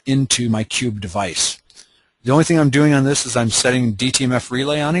accept that into my cube device. The only thing I'm doing on this is I'm setting DTMF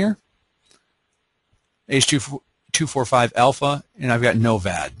relay on here, H245 alpha, and I've got no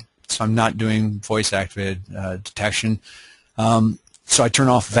VAD. So I'm not doing voice activated detection. So I turn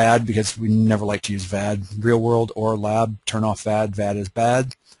off VAD because we never like to use VAD. Real world or lab, turn off VAD. VAD is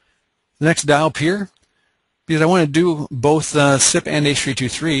bad. The next dial peer, because I want to do both SIP and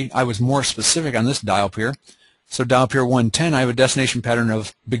H323, I was more specific on this dial peer. So dial peer 110, I have a destination pattern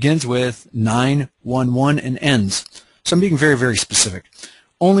of begins with 911 and ends. So I'm being very, very specific.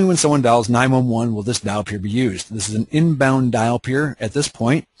 Only when someone dials 911 will this dial peer be used. This is an inbound dial peer at this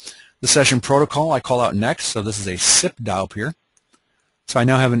point. The session protocol I call out next, so this is a SIP dial peer. So I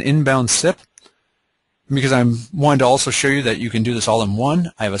now have an inbound SIP. Because I'm wanting to also show you that you can do this all in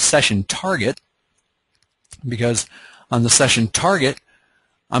one, I have a session target, because on the session target,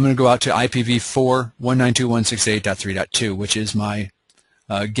 I'm going to go out to IPv4 192.168.3.2, which is my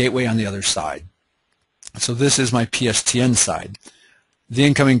gateway on the other side. So this is my PSTN side. The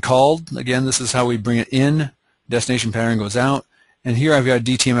incoming called, again, this is how we bring it in. Destination pattern goes out. And here I've got a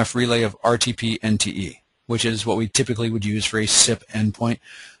DTMF relay of RTP NTE, which is what we typically would use for a SIP endpoint.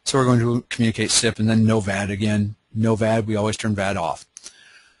 So we're going to communicate SIP, and then no VAD again. No VAD, we always turn VAD off.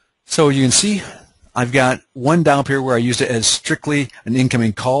 So you can see I've got one dial peer where I used it as strictly an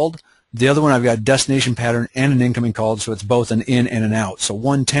incoming called. The other one I've got a destination pattern and an incoming called, so it's both an in and an out. So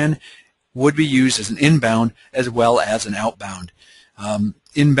 110 would be used as an inbound as well as an outbound.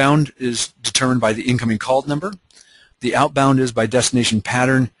 Inbound is determined by the incoming called number. The outbound is by destination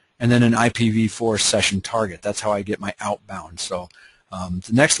pattern and then an IPv4 session target. That's how I get my outbound. So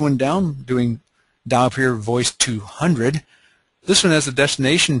the next one down, doing dial peer voice 200. This one has a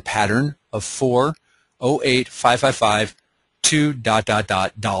destination pattern of 4085552 ...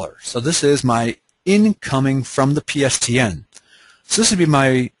 So this is my incoming from the PSTN. So this would be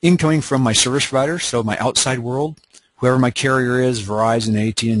my incoming from my service provider, so my outside world, whoever my carrier is, Verizon,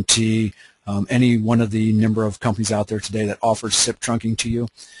 AT&T, any one of the number of companies out there today that offers SIP trunking to you.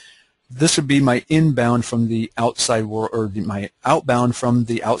 This would be my inbound from the outside world, or my outbound from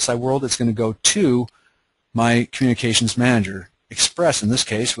the outside world. It's going to go to my communications manager, Express in this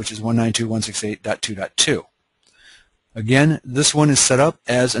case, which is 192.168.2.2. Again, this one is set up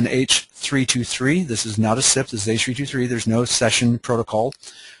as an H323. This is not a SIP. This is H323. There's no session protocol.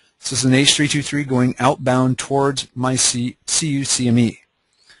 This is an H323 going outbound towards my CUCME.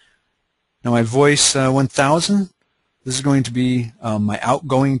 Now my voice 1000, this is going to be my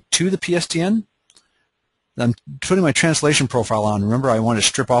outgoing to the PSTN. I'm putting my translation profile on. Remember, I want to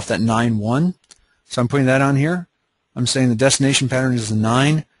strip off that 9.1, so I'm putting that on here. I'm saying the destination pattern is a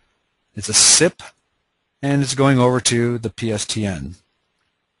 9. It's a SIP, and it's going over to the PSTN. And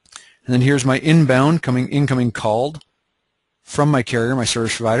then here's my inbound incoming called from my carrier, my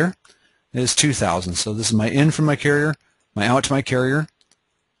service provider, is 2000. So this is my in from my carrier, my out to my carrier.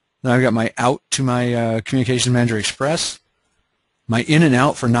 Then I've got my out to my Communications Manager Express, my in and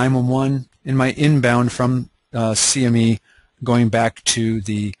out for 911, and my inbound from CME going back to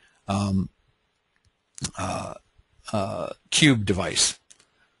the Cube device.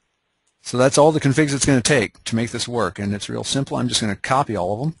 So that's all the configs it's going to take to make this work, and it's real simple. I'm just going to copy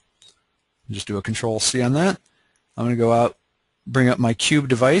all of them. Just do a Control-C on that. I'm going to go out, bring up my Cube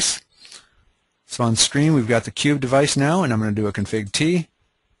device. So on screen we've got the Cube device now, and I'm going to do a config-T,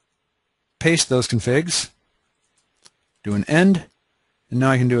 paste those configs, do an end, and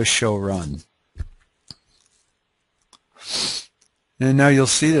now I can do a show run. And now you'll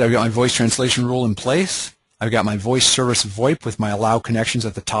see that I've got my voice translation rule in place. I've got my voice service VoIP with my allow connections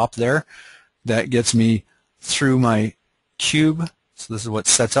at the top there. That gets me through my Cube. So this is what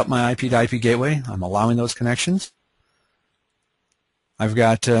sets up my IP to IP gateway. I'm allowing those connections. I've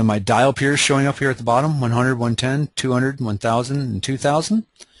got my dial peers showing up here at the bottom, 100, 110, 200, 1000, and 2000.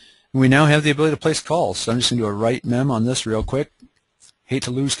 And we now have the ability to place calls. So I'm just going to do a write mem on this real quick. Hate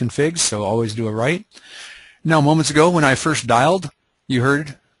to lose configs, so always do a write. Now, moments ago when I first dialed, you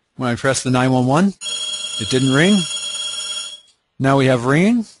heard when I pressed the 911, it didn't ring. Now we have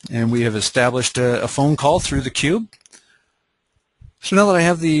ringing, and we have established a phone call through the Cube. So now that I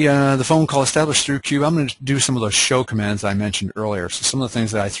have the phone call established through Cube, I'm going to do some of those show commands I mentioned earlier. So some of the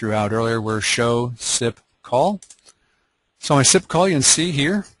things that I threw out earlier were show, SIP, call. So my SIP call, you can see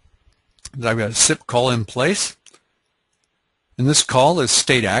here that I've got a SIP call in place. And this call is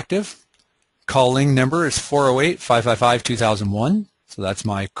state active. Calling number is 408-555-2001. So that's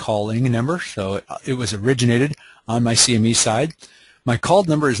my calling number. So it was originated on my CME side. My called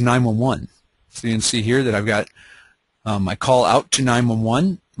number is 911. So you can see here that I've got my call out to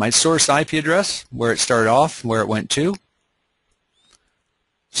 911, my source IP address, where it started off, where it went to.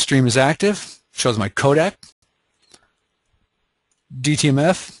 Stream is active, shows my codec,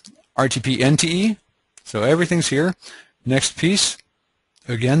 DTMF, RTP NTE, so everything's here. Next piece,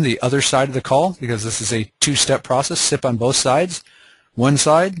 again, the other side of the call, because this is a two-step process, SIP on both sides, one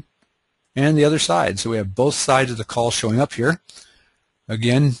side and the other side. So we have both sides of the call showing up here.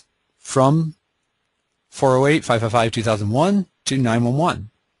 Again, from 408-555-2001 to 911.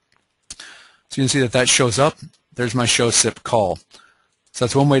 So you can see that that shows up. There's my show SIP call. So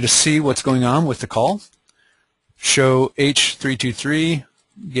that's one way to see what's going on with the call. Show H323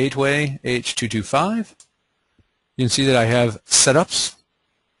 gateway H225. You can see that I have setups.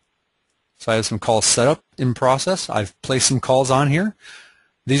 So I have some calls set up in process. I've placed some calls on here.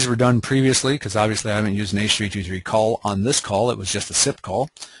 These were done previously because obviously I haven't used an H323 call on this call. It was just a SIP call.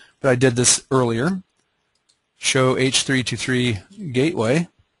 But I did this earlier. Show H323 gateway.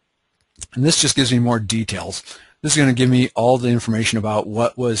 And this just gives me more details. This is going to give me all the information about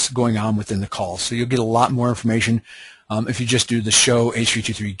what was going on within the call. So you'll get a lot more information if you just do the show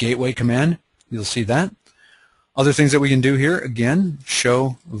H323 gateway command. You'll see that. Other things that we can do here, again,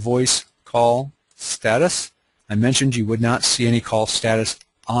 show voice call status. I mentioned you would not see any call status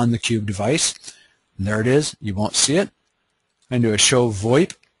on the Cube device. And there it is. You won't see it. I can do a show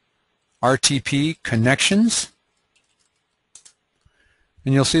VoIP RTP connections.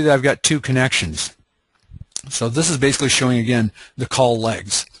 And you'll see that I've got two connections. So this is basically showing, again, the call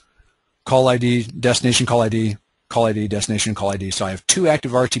legs. Call ID, destination call ID, call ID, destination call ID. So I have two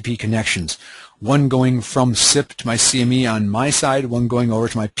active RTP connections. One going from SIP to my CME on my side, one going over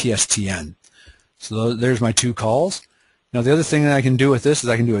to my PSTN. So there's my two calls. Now the other thing that I can do with this is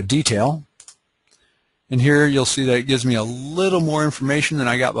I can do a detail. And here you'll see that it gives me a little more information than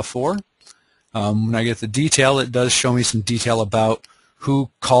I got before. When I get the detail, it does show me some detail about who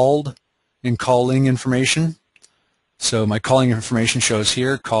called and calling information. So my calling information shows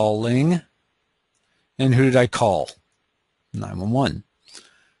here, calling, and who did I call? 911.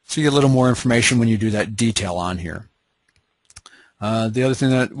 So you get a little more information when you do that detail on here. The other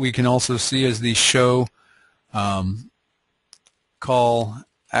thing that we can also see is the show call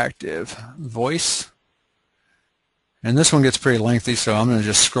active voice. And this one gets pretty lengthy, so I'm going to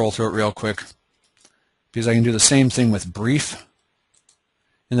just scroll through it real quick because I can do the same thing with brief.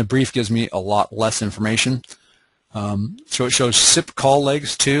 And the brief gives me a lot less information. So it shows SIP call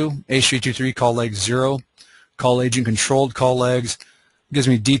legs 2, H323 call legs 0, call agent controlled call legs. It gives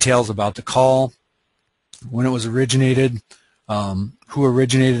me details about the call, when it was originated, who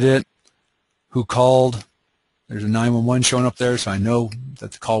originated it, who called. There's a 911 showing up there, so I know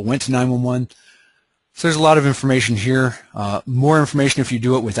that the call went to 911. So there's a lot of information here. More information if you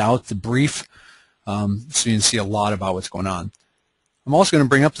do it without the brief, so you can see a lot about what's going on. I'm also going to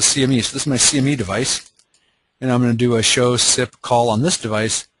bring up the CME. So this is my CME device, and I'm going to do a show SIP call on this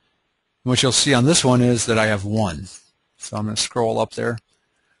device. And what you'll see on this one is that I have one. So I'm going to scroll up there.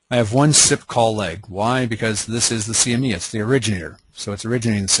 I have one SIP call leg. Why? Because this is the CME. It's the originator. So it's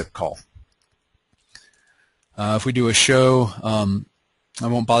originating the SIP call. If we do a show, I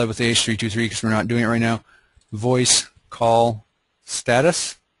won't bother with the H323 because we're not doing it right now. Voice call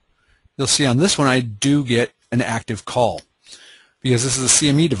status. You'll see on this one I do get an active call because this is a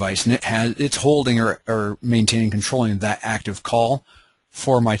CME device and it's holding or maintaining, controlling that active call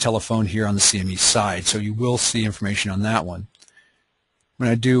for my telephone here on the CME side. So you will see information on that one. When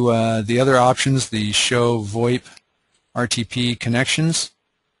I do the other options, the show VoIP RTP connections,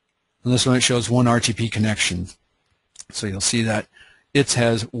 on this one it shows one RTP connection. So you'll see that it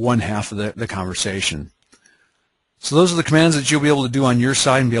has one half of the conversation. So those are the commands that you'll be able to do on your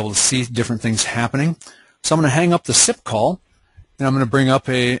side and be able to see different things happening. So I'm going to hang up the SIP call and I'm going to bring up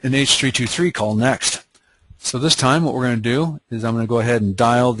an H323 call next. So this time what we're going to do is I'm going to go ahead and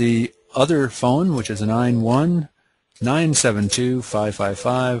dial the other phone, which is a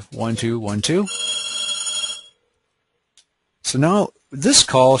 9197255511212. So now this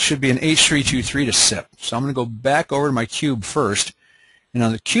call should be an H323 to SIP. So I'm going to go back over to my cube first. And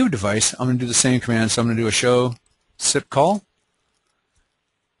on the cube device, I'm going to do the same command. So I'm going to do a show SIP call.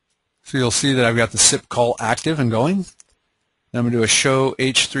 So you'll see that I've got the SIP call active and going. Then I'm going to do a show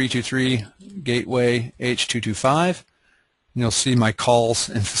H323 gateway H225. And you'll see my calls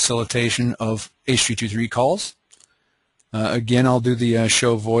and facilitation of H323 calls. Again, I'll do the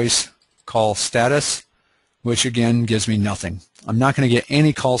show voice call status, which again gives me nothing. I'm not going to get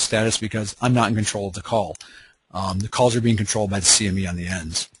any call status because I'm not in control of the call. The calls are being controlled by the CME on the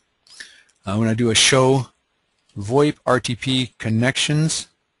ends. When I do a show VoIP RTP connections,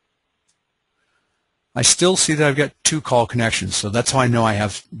 I still see that I've got two call connections, so that's how I know I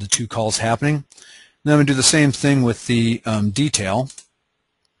have the two calls happening. Then I'm going to do the same thing with the detail,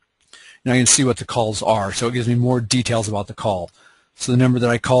 and I can see what the calls are, so it gives me more details about the call. So the number that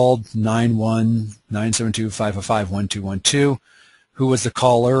I called, 91972551212, who was the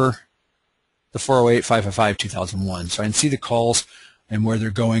caller, the 408-555-2001. So I can see the calls and where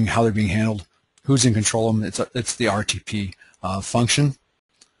they're going, how they're being handled, who's in control of them. It's the RTP function.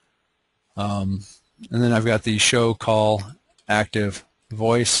 And then I've got the show call active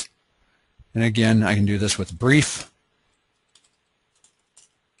voice. And again, I can do this with brief,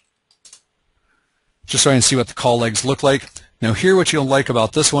 just so I can see what the call legs look like. Now here what you'll like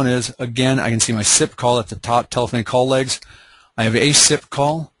about this one is, again, I can see my SIP call at the top, telephone call legs. I have a SIP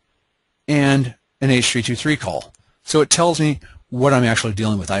call and an H323 call. So it tells me what I'm actually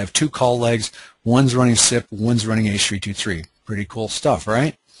dealing with. I have two call legs, one's running SIP, one's running H323. Pretty cool stuff,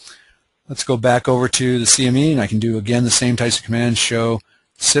 right? Let's go back over to the CME and I can do again the same types of commands, show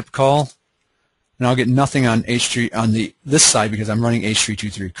SIP call, and I'll get nothing on H3 on this side because I'm running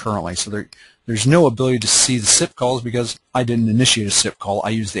H323 currently. So there's no ability to see the SIP calls because I didn't initiate a SIP call. I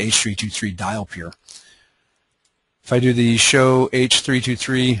used the H323 dial here. If I do the show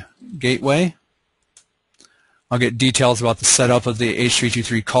H323 gateway, I'll get details about the setup of the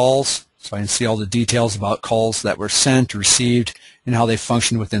H323 calls, so I can see all the details about calls that were sent, received, and how they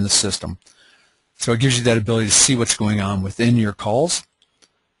function within the system. So it gives you that ability to see what's going on within your calls.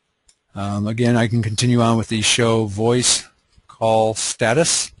 Again, I can continue on with the show voice call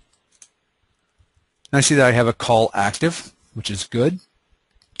status. And I see that I have a call active, which is good.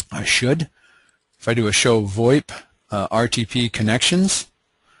 I should. If I do a show VoIP RTP connections,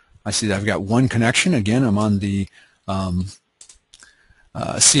 I see that I've got one connection. Again, I'm on the CME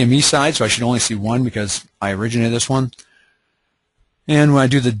side, so I should only see one because I originated this one. And when I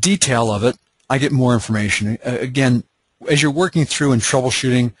do the detail of it, I get more information. Again, as you're working through and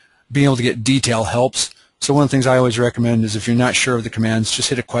troubleshooting, being able to get detail helps. So one of the things I always recommend is if you're not sure of the commands, just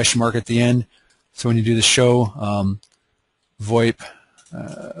hit a question mark at the end. So when you do the show VoIP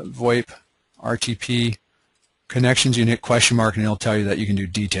VoIP, RTP, connections, you can hit question mark and it'll tell you that you can do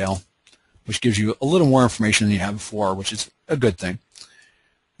detail, which gives you a little more information than you had before, which is a good thing.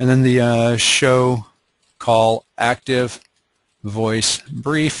 And then the show call active voice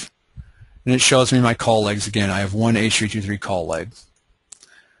brief, and it shows me my call legs again. I have one H323 call leg.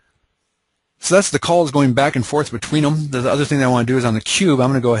 So that's the calls going back and forth between them. The other thing that I want to do is on the cube, I'm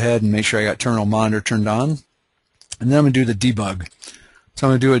going to go ahead and make sure I got terminal monitor turned on. And then I'm going to do the debug. So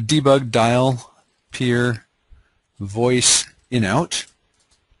I'm going to do a debug dial peer voice in out.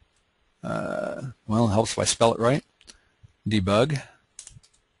 Well, it helps if I spell it right. Debug.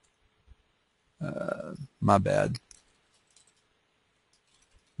 My bad.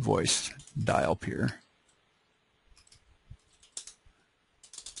 Voice dial peer.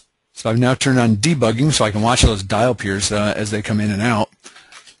 So I've now turned on debugging so I can watch those dial peers as they come in and out.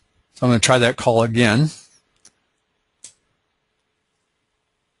 So I'm going to try that call again.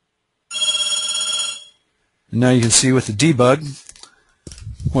 And now you can see with the debug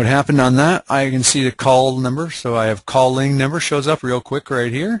what happened on that. I can see the call number. So I have calling number shows up real quick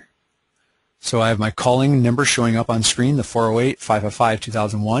right here. So I have my calling number showing up on screen, the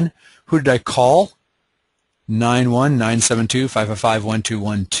 408-555-2001. Who did I call?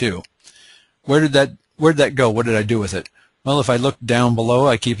 91972-555-1212. Where did that go? What did I do with it? Well, if I look down below,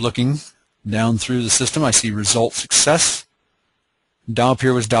 I keep looking down through the system, I see result success. Dial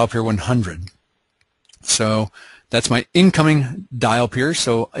peer was dial peer 100. So that's my incoming dial peer.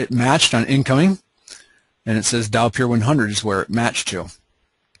 So it matched on incoming, and it says dial peer 100 is where it matched to.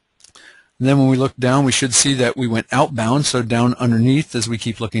 And then when we look down, we should see that we went outbound. So down underneath, as we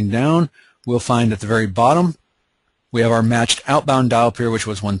keep looking down, we'll find at the very bottom we have our matched outbound dial peer, which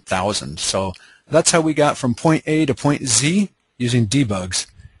was 1000. So that's how we got from point A to point Z using debugs.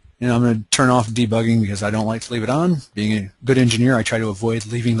 And I'm going to turn off debugging because I don't like to leave it on. Being a good engineer, I try to avoid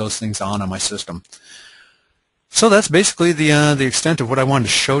leaving those things on my system. So that's basically the extent of what I wanted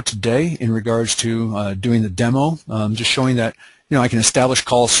to show today in regards to doing the demo. Just showing that I can establish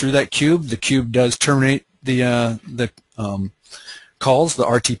calls through that cube. The cube does terminate the calls, the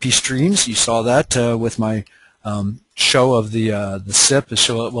RTP streams. You saw that with my show of the SIP as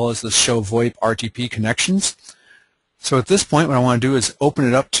well as the show VoIP RTP connections. So at this point, what I want to do is open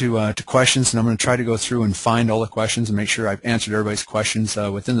it up to questions, and I'm going to try to go through and find all the questions and make sure I've answered everybody's questions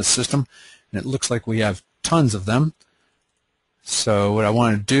within the system. And it looks like we have tons of them. So what I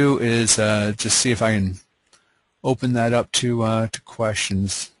want to do is just see if I can open that up to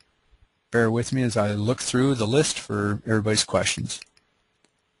questions. Bear with me as I look through the list for everybody's questions.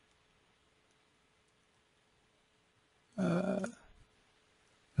 I'm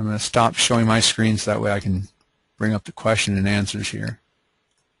going to stop showing my screen so that way I can bring up the question and answers here.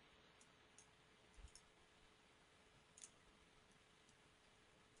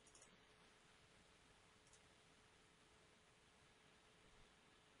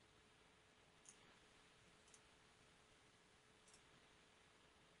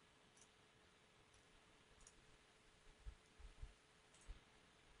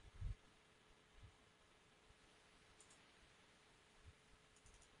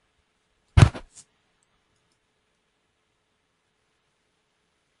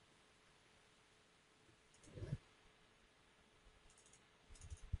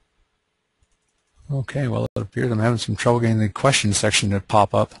 Okay, well, it appears I'm having some trouble getting the question section to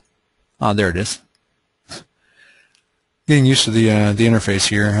pop up. Ah, there it is. Getting used to the interface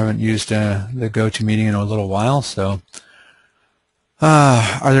here. I haven't used the GoToMeeting in a little while. So,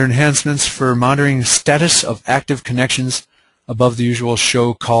 are there enhancements for monitoring status of active connections above the usual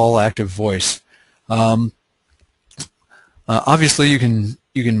show call active voice? Obviously, you can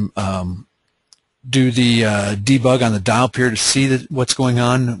do the debug on the dial peer to see what's going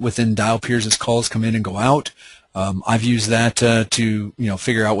on within dial peers as calls come in and go out. I've used that to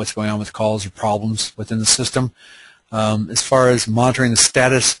figure out what's going on with calls or problems within the system. As far as monitoring the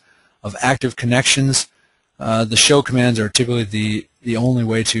status of active connections, the show commands are typically the only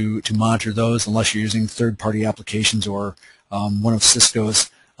way to monitor those, unless you're using third-party applications or one of Cisco's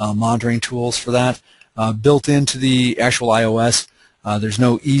monitoring tools for that. Built into the actual iOS, there's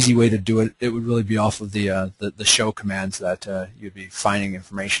no easy way to do it. It would really be off of the show commands that you'd be finding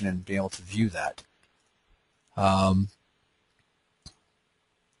information and being able to view that.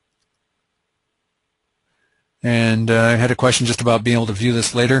 And I had a question just about being able to view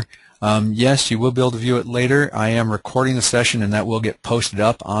this later. Yes, you will be able to view it later. I am recording the session, and that will get posted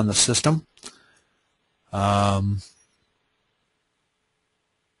up on the system.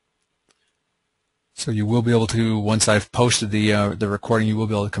 So you will be able to, once I've posted the recording, you will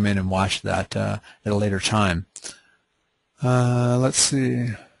be able to come in and watch that at a later time. Let's see.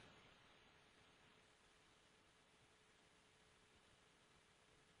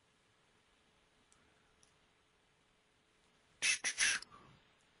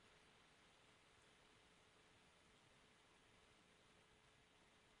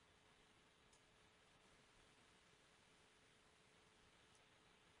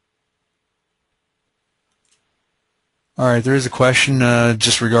 All right, there is a question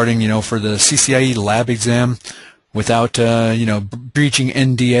just regarding, for the CCIE lab exam, without, breaching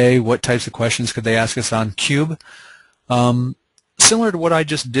NDA, what types of questions could they ask us on CUBE? Similar to what I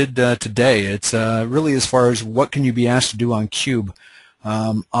just did today, it's really as far as what can you be asked to do on CUBE.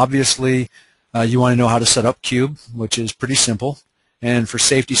 Obviously, you want to know how to set up CUBE, which is pretty simple. And for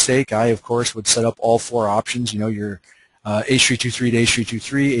safety's sake, I, of course, would set up all 4 options, your H323 to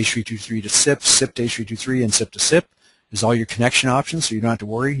H323, H323 to SIP, SIP to H323, and SIP to SIP is all your connection options, so you don't have to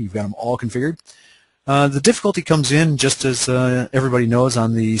worry. You've got them all configured. The difficulty comes in, just as everybody knows,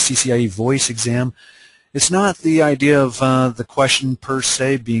 on the CCIE voice exam. It's not the idea of the question per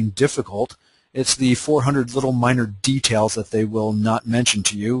se being difficult. It's the 400 little minor details that they will not mention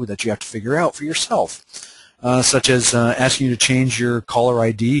to you that you have to figure out for yourself, such as asking you to change your caller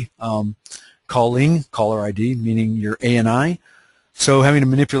ID, caller ID, meaning your ANI. So having to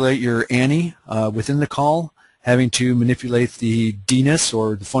manipulate your ANI within the call, having to manipulate the DNIS,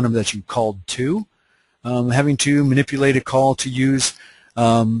 or the phone number that you called to, having to manipulate a call to use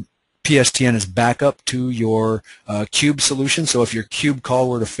PSTN as backup to your CUBE solution. So if your CUBE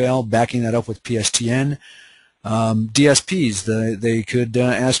call were to fail, backing that up with PSTN. DSPs, they could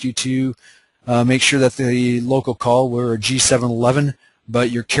ask you to make sure that the local call were a G711,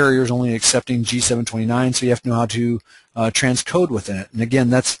 but your carrier is only accepting G729, so you have to know how to transcode within it. And again,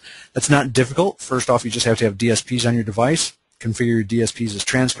 that's not difficult. First off, you just have to have DSPs on your device, configure your DSPs as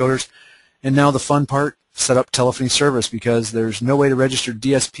transcoders, and now the fun part, set up telephony service, because there's no way to register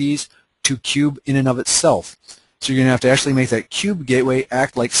DSPs to CUBE in and of itself. So you're going to have to actually make that CUBE gateway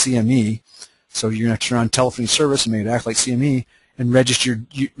act like CME. So you're going to have to turn on telephony service and make it act like CME and register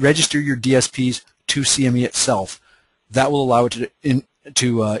your DSPs to CME itself. That will allow it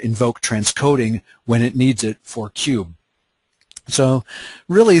to invoke transcoding when it needs it for CUBE. So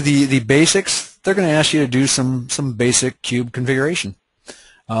really the basics, they're going to ask you to do some basic CUBE configuration.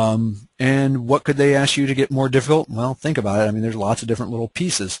 And what could they ask you to get more difficult? Well, think about it. I mean, there's lots of different little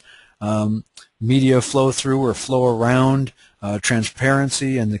pieces. Media flow through or flow around,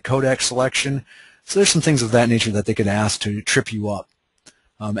 transparency, and the codec selection. So there's some things of that nature that they could ask to trip you up,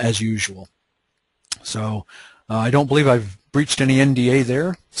 as usual. So I don't believe I've breached any NDA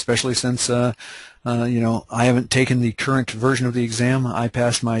there, especially since I haven't taken the current version of the exam. I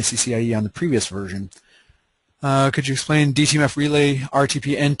passed my CCIE on the previous version. Could you explain DTMF relay,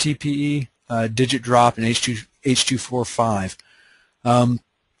 RTP, NTPE, digit drop, and H245?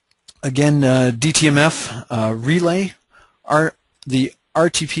 Again, DTMF relay, the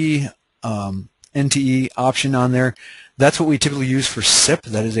RTP NTE option on there, that's what we typically use for SIP.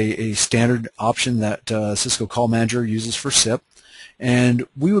 That is a standard option that Cisco Call Manager uses for SIP. And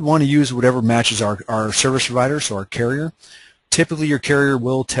we would want to use whatever matches our service provider, so our carrier. Typically, your carrier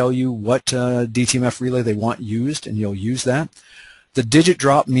will tell you what DTMF relay they want used, and you'll use that. The digit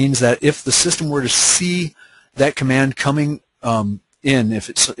drop means that if the system were to see that command coming in,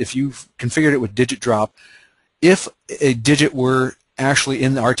 if you've configured it with digit drop, if a digit were actually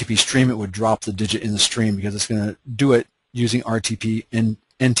in the RTP stream, it would drop the digit in the stream because it's going to do it using RTP and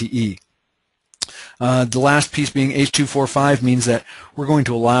NTE. The last piece being H245 means that we're going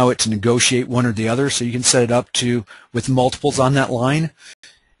to allow it to negotiate one or the other, so you can set it up to with multiples on that line.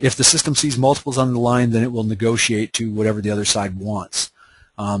 If the system sees multiples on the line, then it will negotiate to whatever the other side wants.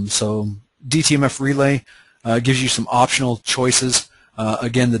 So DTMF relay gives you some optional choices.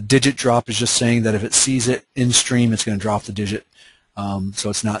 Again, the digit drop is just saying that if it sees it in stream, it's going to drop the digit, so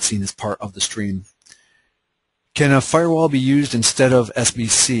it's not seen as part of the stream. Can a firewall be used instead of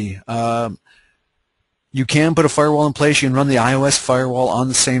SBC? You can put a firewall in place. You can run the iOS firewall on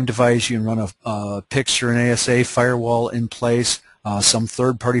the same device. You can run a PIX or an ASA firewall in place, some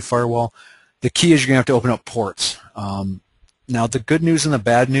third-party firewall. The key is you're going to have to open up ports. Now, the good news and the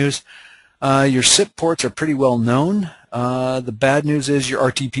bad news, your SIP ports are pretty well known. The bad news is your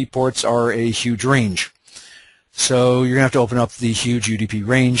RTP ports are a huge range. So you're going to have to open up the huge UDP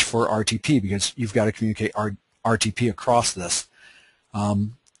range for RTP because you've got to communicate RTP across this.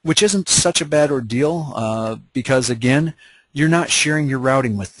 Which isn't such a bad ordeal because, again, you're not sharing your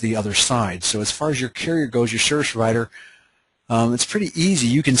routing with the other side. So as far as your carrier goes, your service provider, it's pretty easy.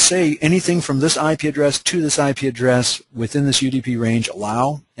 You can say anything from this IP address to this IP address within this UDP range,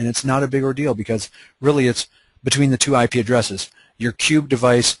 allow, and it's not a big ordeal because really it's between the two IP addresses, your Cube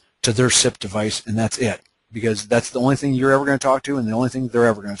device to their SIP device, and that's it, because that's the only thing you're ever going to talk to and the only thing they're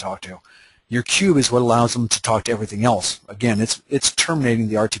ever going to talk to. Your Cube is what allows them to talk to everything else. Again, it's terminating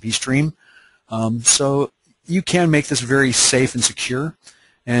the RTP stream. So you can make this very safe and secure,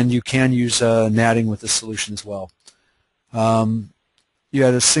 and you can use natting with this solution as well. You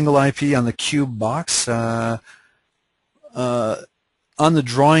had a single IP on the Cube box. On the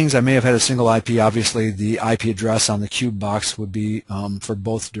drawings, I may have had a single IP. Obviously, the IP address on the Cube box would be for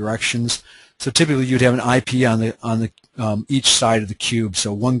both directions. So typically, you'd have an IP on the each side of the Cube.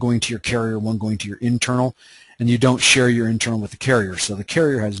 So one going to your carrier, one going to your internal, and you don't share your internal with the carrier. So the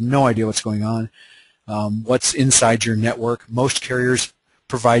carrier has no idea what's going on, what's inside your network. Most carriers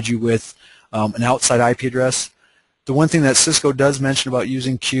provide you with an outside IP address. The one thing that Cisco does mention about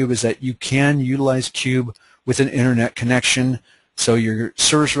using Cube is that you can utilize Cube with an internet connection. So your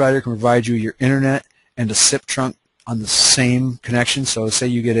service provider can provide you your internet and a SIP trunk on the same connection. So say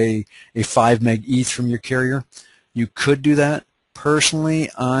you get a 5 meg ETH from your carrier. You could do that. Personally,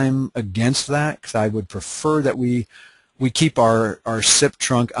 I'm against that because I would prefer that we keep our SIP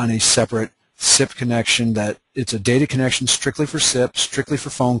trunk on a separate SIP connection, that it's a data connection strictly for SIP, strictly for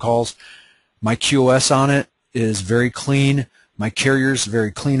phone calls. My QoS on it is very clean. My carrier is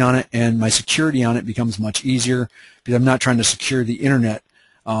very clean on it, and my security on it becomes much easier because I'm not trying to secure the internet.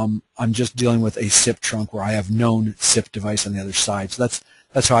 I'm just dealing with a SIP trunk where I have known SIP device on the other side. So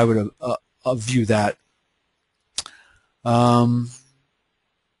that's how I would view that.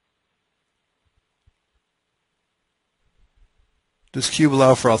 Does Cube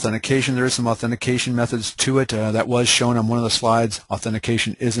allow for authentication? There is some authentication methods to it. That was shown on one of the slides.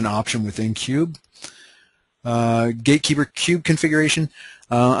 Authentication is an option within Cube. Gatekeeper Cube configuration.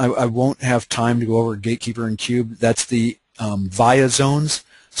 I won't have time to go over Gatekeeper and Cube. That's the VIA zones.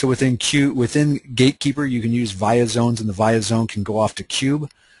 So within Gatekeeper, you can use VIA zones, and the VIA zone can go off to Cube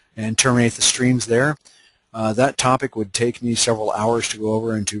and terminate the streams there. That topic would take me several hours to go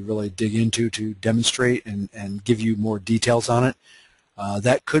over and to really dig into to demonstrate and give you more details on it.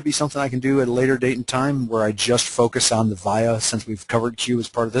 That could be something I can do at a later date and time where I just focus on the VIA. Since we've covered Cube as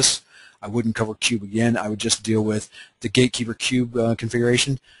part of this, I wouldn't cover Cube again. I would just deal with the Gatekeeper Cube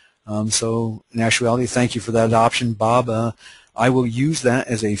configuration. So in actuality, thank you for that option, Bob. I will use that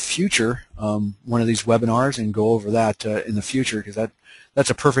as a future one of these webinars and go over that in the future, because that's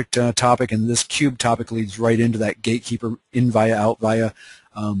a perfect topic, and this Cube topic leads right into that Gatekeeper in via out via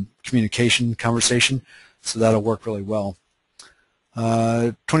communication conversation. So that'll work really well.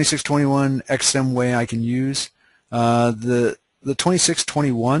 2621 XM way I can use. The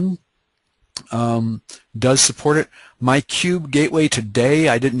 2621 does support it. My Cube gateway today,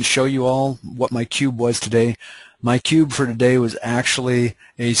 I didn't show you all what my Cube was today. My Cube for today was actually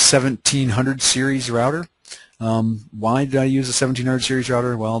a 1700 series router. Why did I use a 1700 series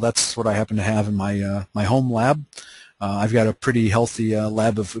router? Well, that's what I happen to have in my my home lab. I've got a pretty healthy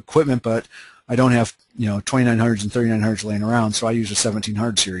lab of equipment, but I don't have 2900s and 3900s laying around, so I use a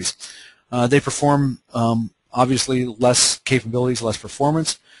 1700 series. They perform obviously less capabilities, less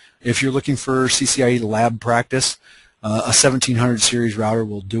performance. If you're looking for CCIE lab practice, a 1700 series router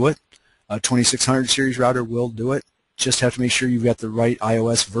will do it. A 2600 series router will do it. Just have to make sure you've got the right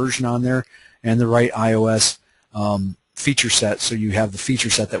iOS version on there and the right iOS feature set, so you have the feature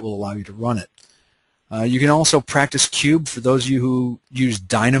set that will allow you to run it. You can also practice Cube for those of you who use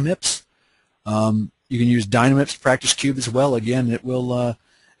Dynamips. You can use Dynamips to practice Cube as well. Again, it will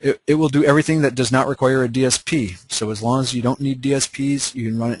do everything that does not require a DSP. So as long as you don't need DSPs, you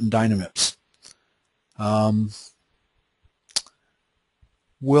can run it in Dynamips.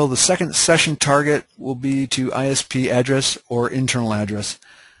 Will the second session target will be to ISP address or internal address?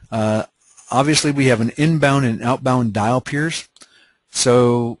 Obviously, we have an inbound and outbound dial peers.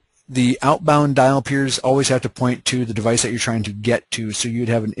 So the outbound dial peers always have to point to the device that you're trying to get to. So you'd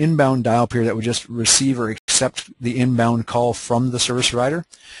have an inbound dial peer that would just receive or accept the inbound call from the service provider.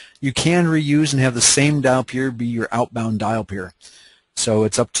 You can reuse and have the same dial peer be your outbound dial peer. So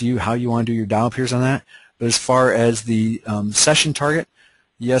it's up to you how you want to do your dial peers on that. But as far as the session target,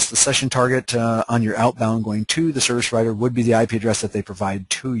 yes, the session target on your outbound going to the service provider would be the IP address that they provide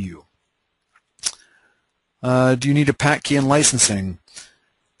to you. Do you need a PAC key and licensing?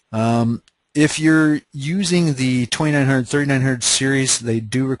 If you're using the 2900, 3900 series, they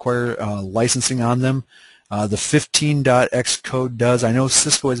do require licensing on them. The 15.x code does. I know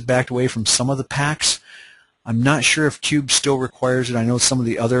Cisco has backed away from some of the PACs. I'm not sure if Cube still requires it. I know some of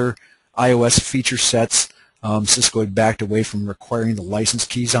the other iOS feature sets, Cisco had backed away from requiring the license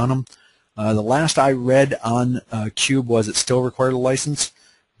keys on them. The last I read on Cube was it still required a license,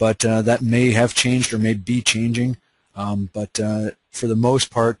 but that may have changed or may be changing. But for the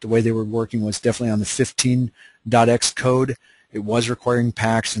most part, the way they were working was definitely on the 15.x code. It was requiring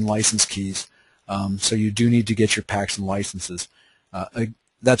packs and license keys. So you do need to get your packs and licenses.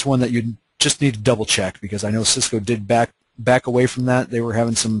 That's one that you just need to double check, because I know Cisco did back away from that. They were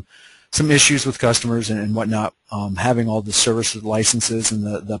having some issues with customers and whatnot, having all the service licenses and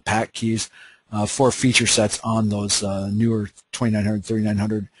the pack keys for feature sets on those newer 2900,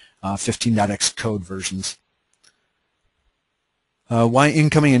 3900, 15.x code versions. Why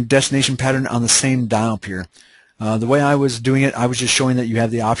incoming and destination pattern on the same dial peer? The way I was doing it, I was just showing that you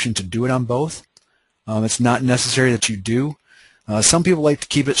have the option to do it on both. It's not necessary that you do. Some people like to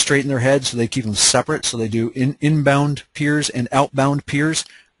keep it straight in their head, so they keep them separate. So they do inbound peers and outbound peers,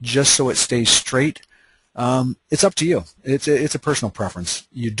 just so it stays straight. It's up to you. It's a personal preference.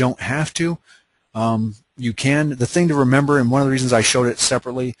 You don't have to. You can. The thing to remember, and one of the reasons I showed it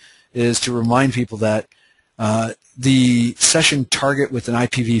separately, is to remind people that the session target with an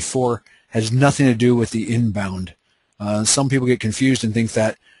IPv4 has nothing to do with the inbound. Some people get confused and think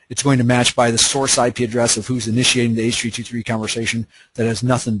that it's going to match by the source IP address of who's initiating the H323 conversation. That has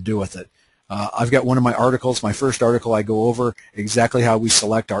nothing to do with it. I've got one of my articles, my first article, I go over exactly how we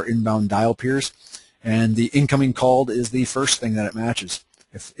select our inbound dial peers, and the incoming called is the first thing that it matches.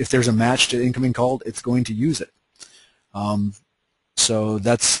 If there's a match to incoming called, it's going to use it. So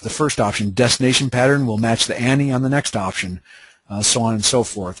that's the first option. Destination pattern will match the ANI on the next option, so on and so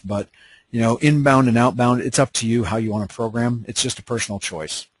forth. But you know, inbound and outbound, it's up to you how you want to program. It's just a personal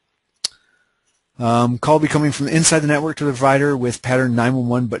choice. Call be coming from inside the network to the provider with pattern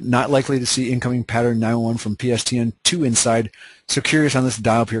 911, but not likely to see incoming pattern 911 from PSTN to inside. So curious on this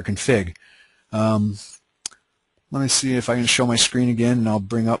dial peer config. Let me see if I can show my screen again, and I'll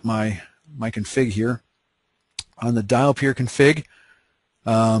bring up my config here. On the dial peer config,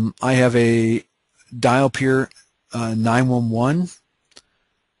 I have a dial peer 911,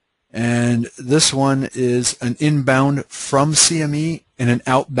 and this one is an inbound from CME and an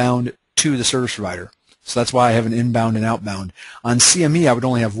outbound to the service provider. So that's why I have an inbound and outbound. On CME, I would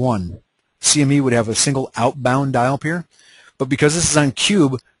only have one. CME would have a single outbound dial peer, but because this is on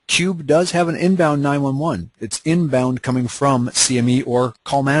Cube, Cube does have an inbound 911. It's inbound coming from CME or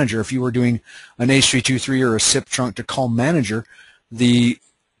call manager. If you were doing an H323 or a SIP trunk to call manager, the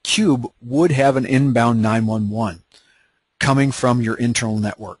Cube would have an inbound 911 coming from your internal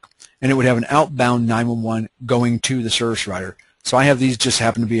network, and it would have an outbound 911 going to the service provider. So I have these, just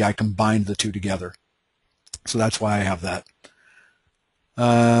happen to be, I combined the two together. So that's why I have that.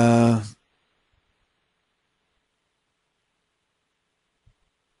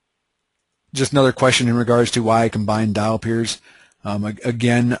 Just another question in regards to why I combined dial peers.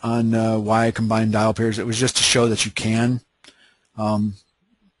 Again, on why I combined dial peers, it was just to show that you can.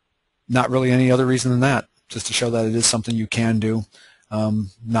 Not really any other reason than that. Just to show that it is something you can do.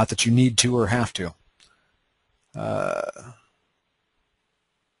 Not that you need to or have to.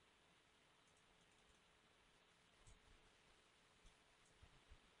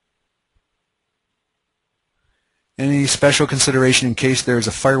 Any special consideration in case there is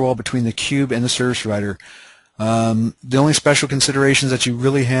a firewall between the Cube and the service provider? The only special considerations that you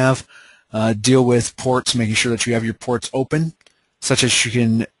really have deal with ports, making sure that you have your ports open, such as you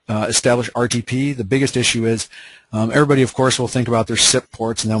can establish RTP. The biggest issue is everybody, of course, will think about their SIP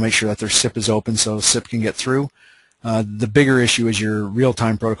ports, and they'll make sure that their SIP is open so SIP can get through. The bigger issue is your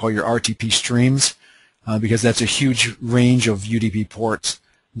real-time protocol, your RTP streams, because that's a huge range of UDP ports.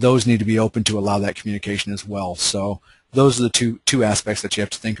 Those need to be open to allow that communication as well. So those are the two aspects that you have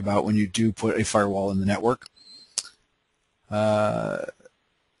to think about when you do put a firewall in the network. The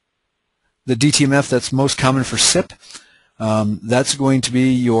DTMF that's most common for SIP, that's going to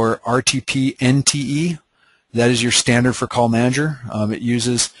be your RTP NTE. That is your standard for call manager. It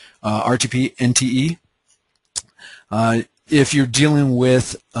uses RTP NTE. If you're dealing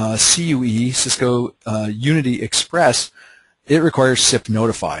with CUE, Cisco Unity Express, it requires SIP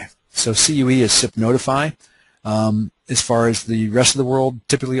notify. So CUE is SIP notify. As far as the rest of the world,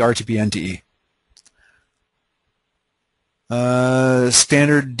 typically RTP NTE.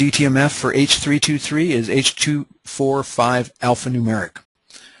 Standard DTMF for H323 is H245 alphanumeric.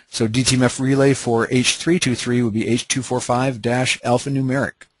 So DTMF relay for H323 would be H245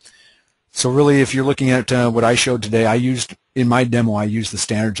 alphanumeric. So really, if you're looking at what I showed today, in my demo, I used the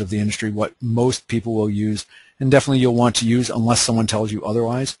standards of the industry, what most people will use, and definitely you'll want to use unless someone tells you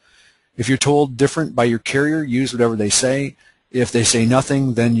otherwise. If you're told different by your carrier, use whatever they say. If they say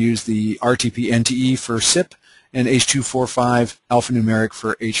nothing, then use the RTP NTE for SIP and H245 alphanumeric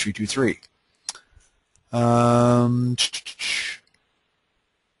for H323.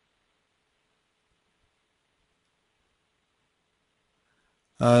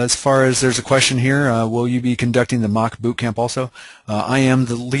 As far as there's a question here, will you be conducting the mock boot camp also? I am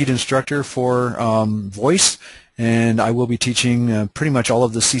the lead instructor for voice, and I will be teaching pretty much all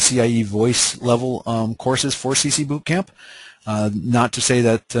of the CCIE voice level courses for CC Boot Camp. Not to say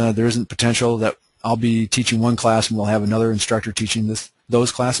that there isn't potential that I'll be teaching one class and we'll have another instructor teaching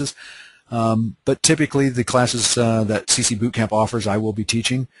those classes. But typically the classes that CC Boot Camp offers I will be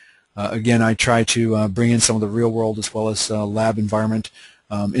teaching. Again, I try to bring in some of the real world as well as lab environment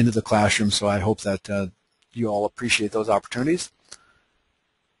into the classroom, so I hope that you all appreciate those opportunities.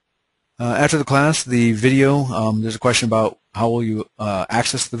 After the class, the video, there's a question about how will you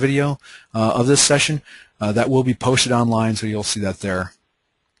access the video of this session. That will be posted online, so you'll see that there.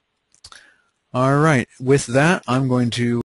 All right, with that, I'm going to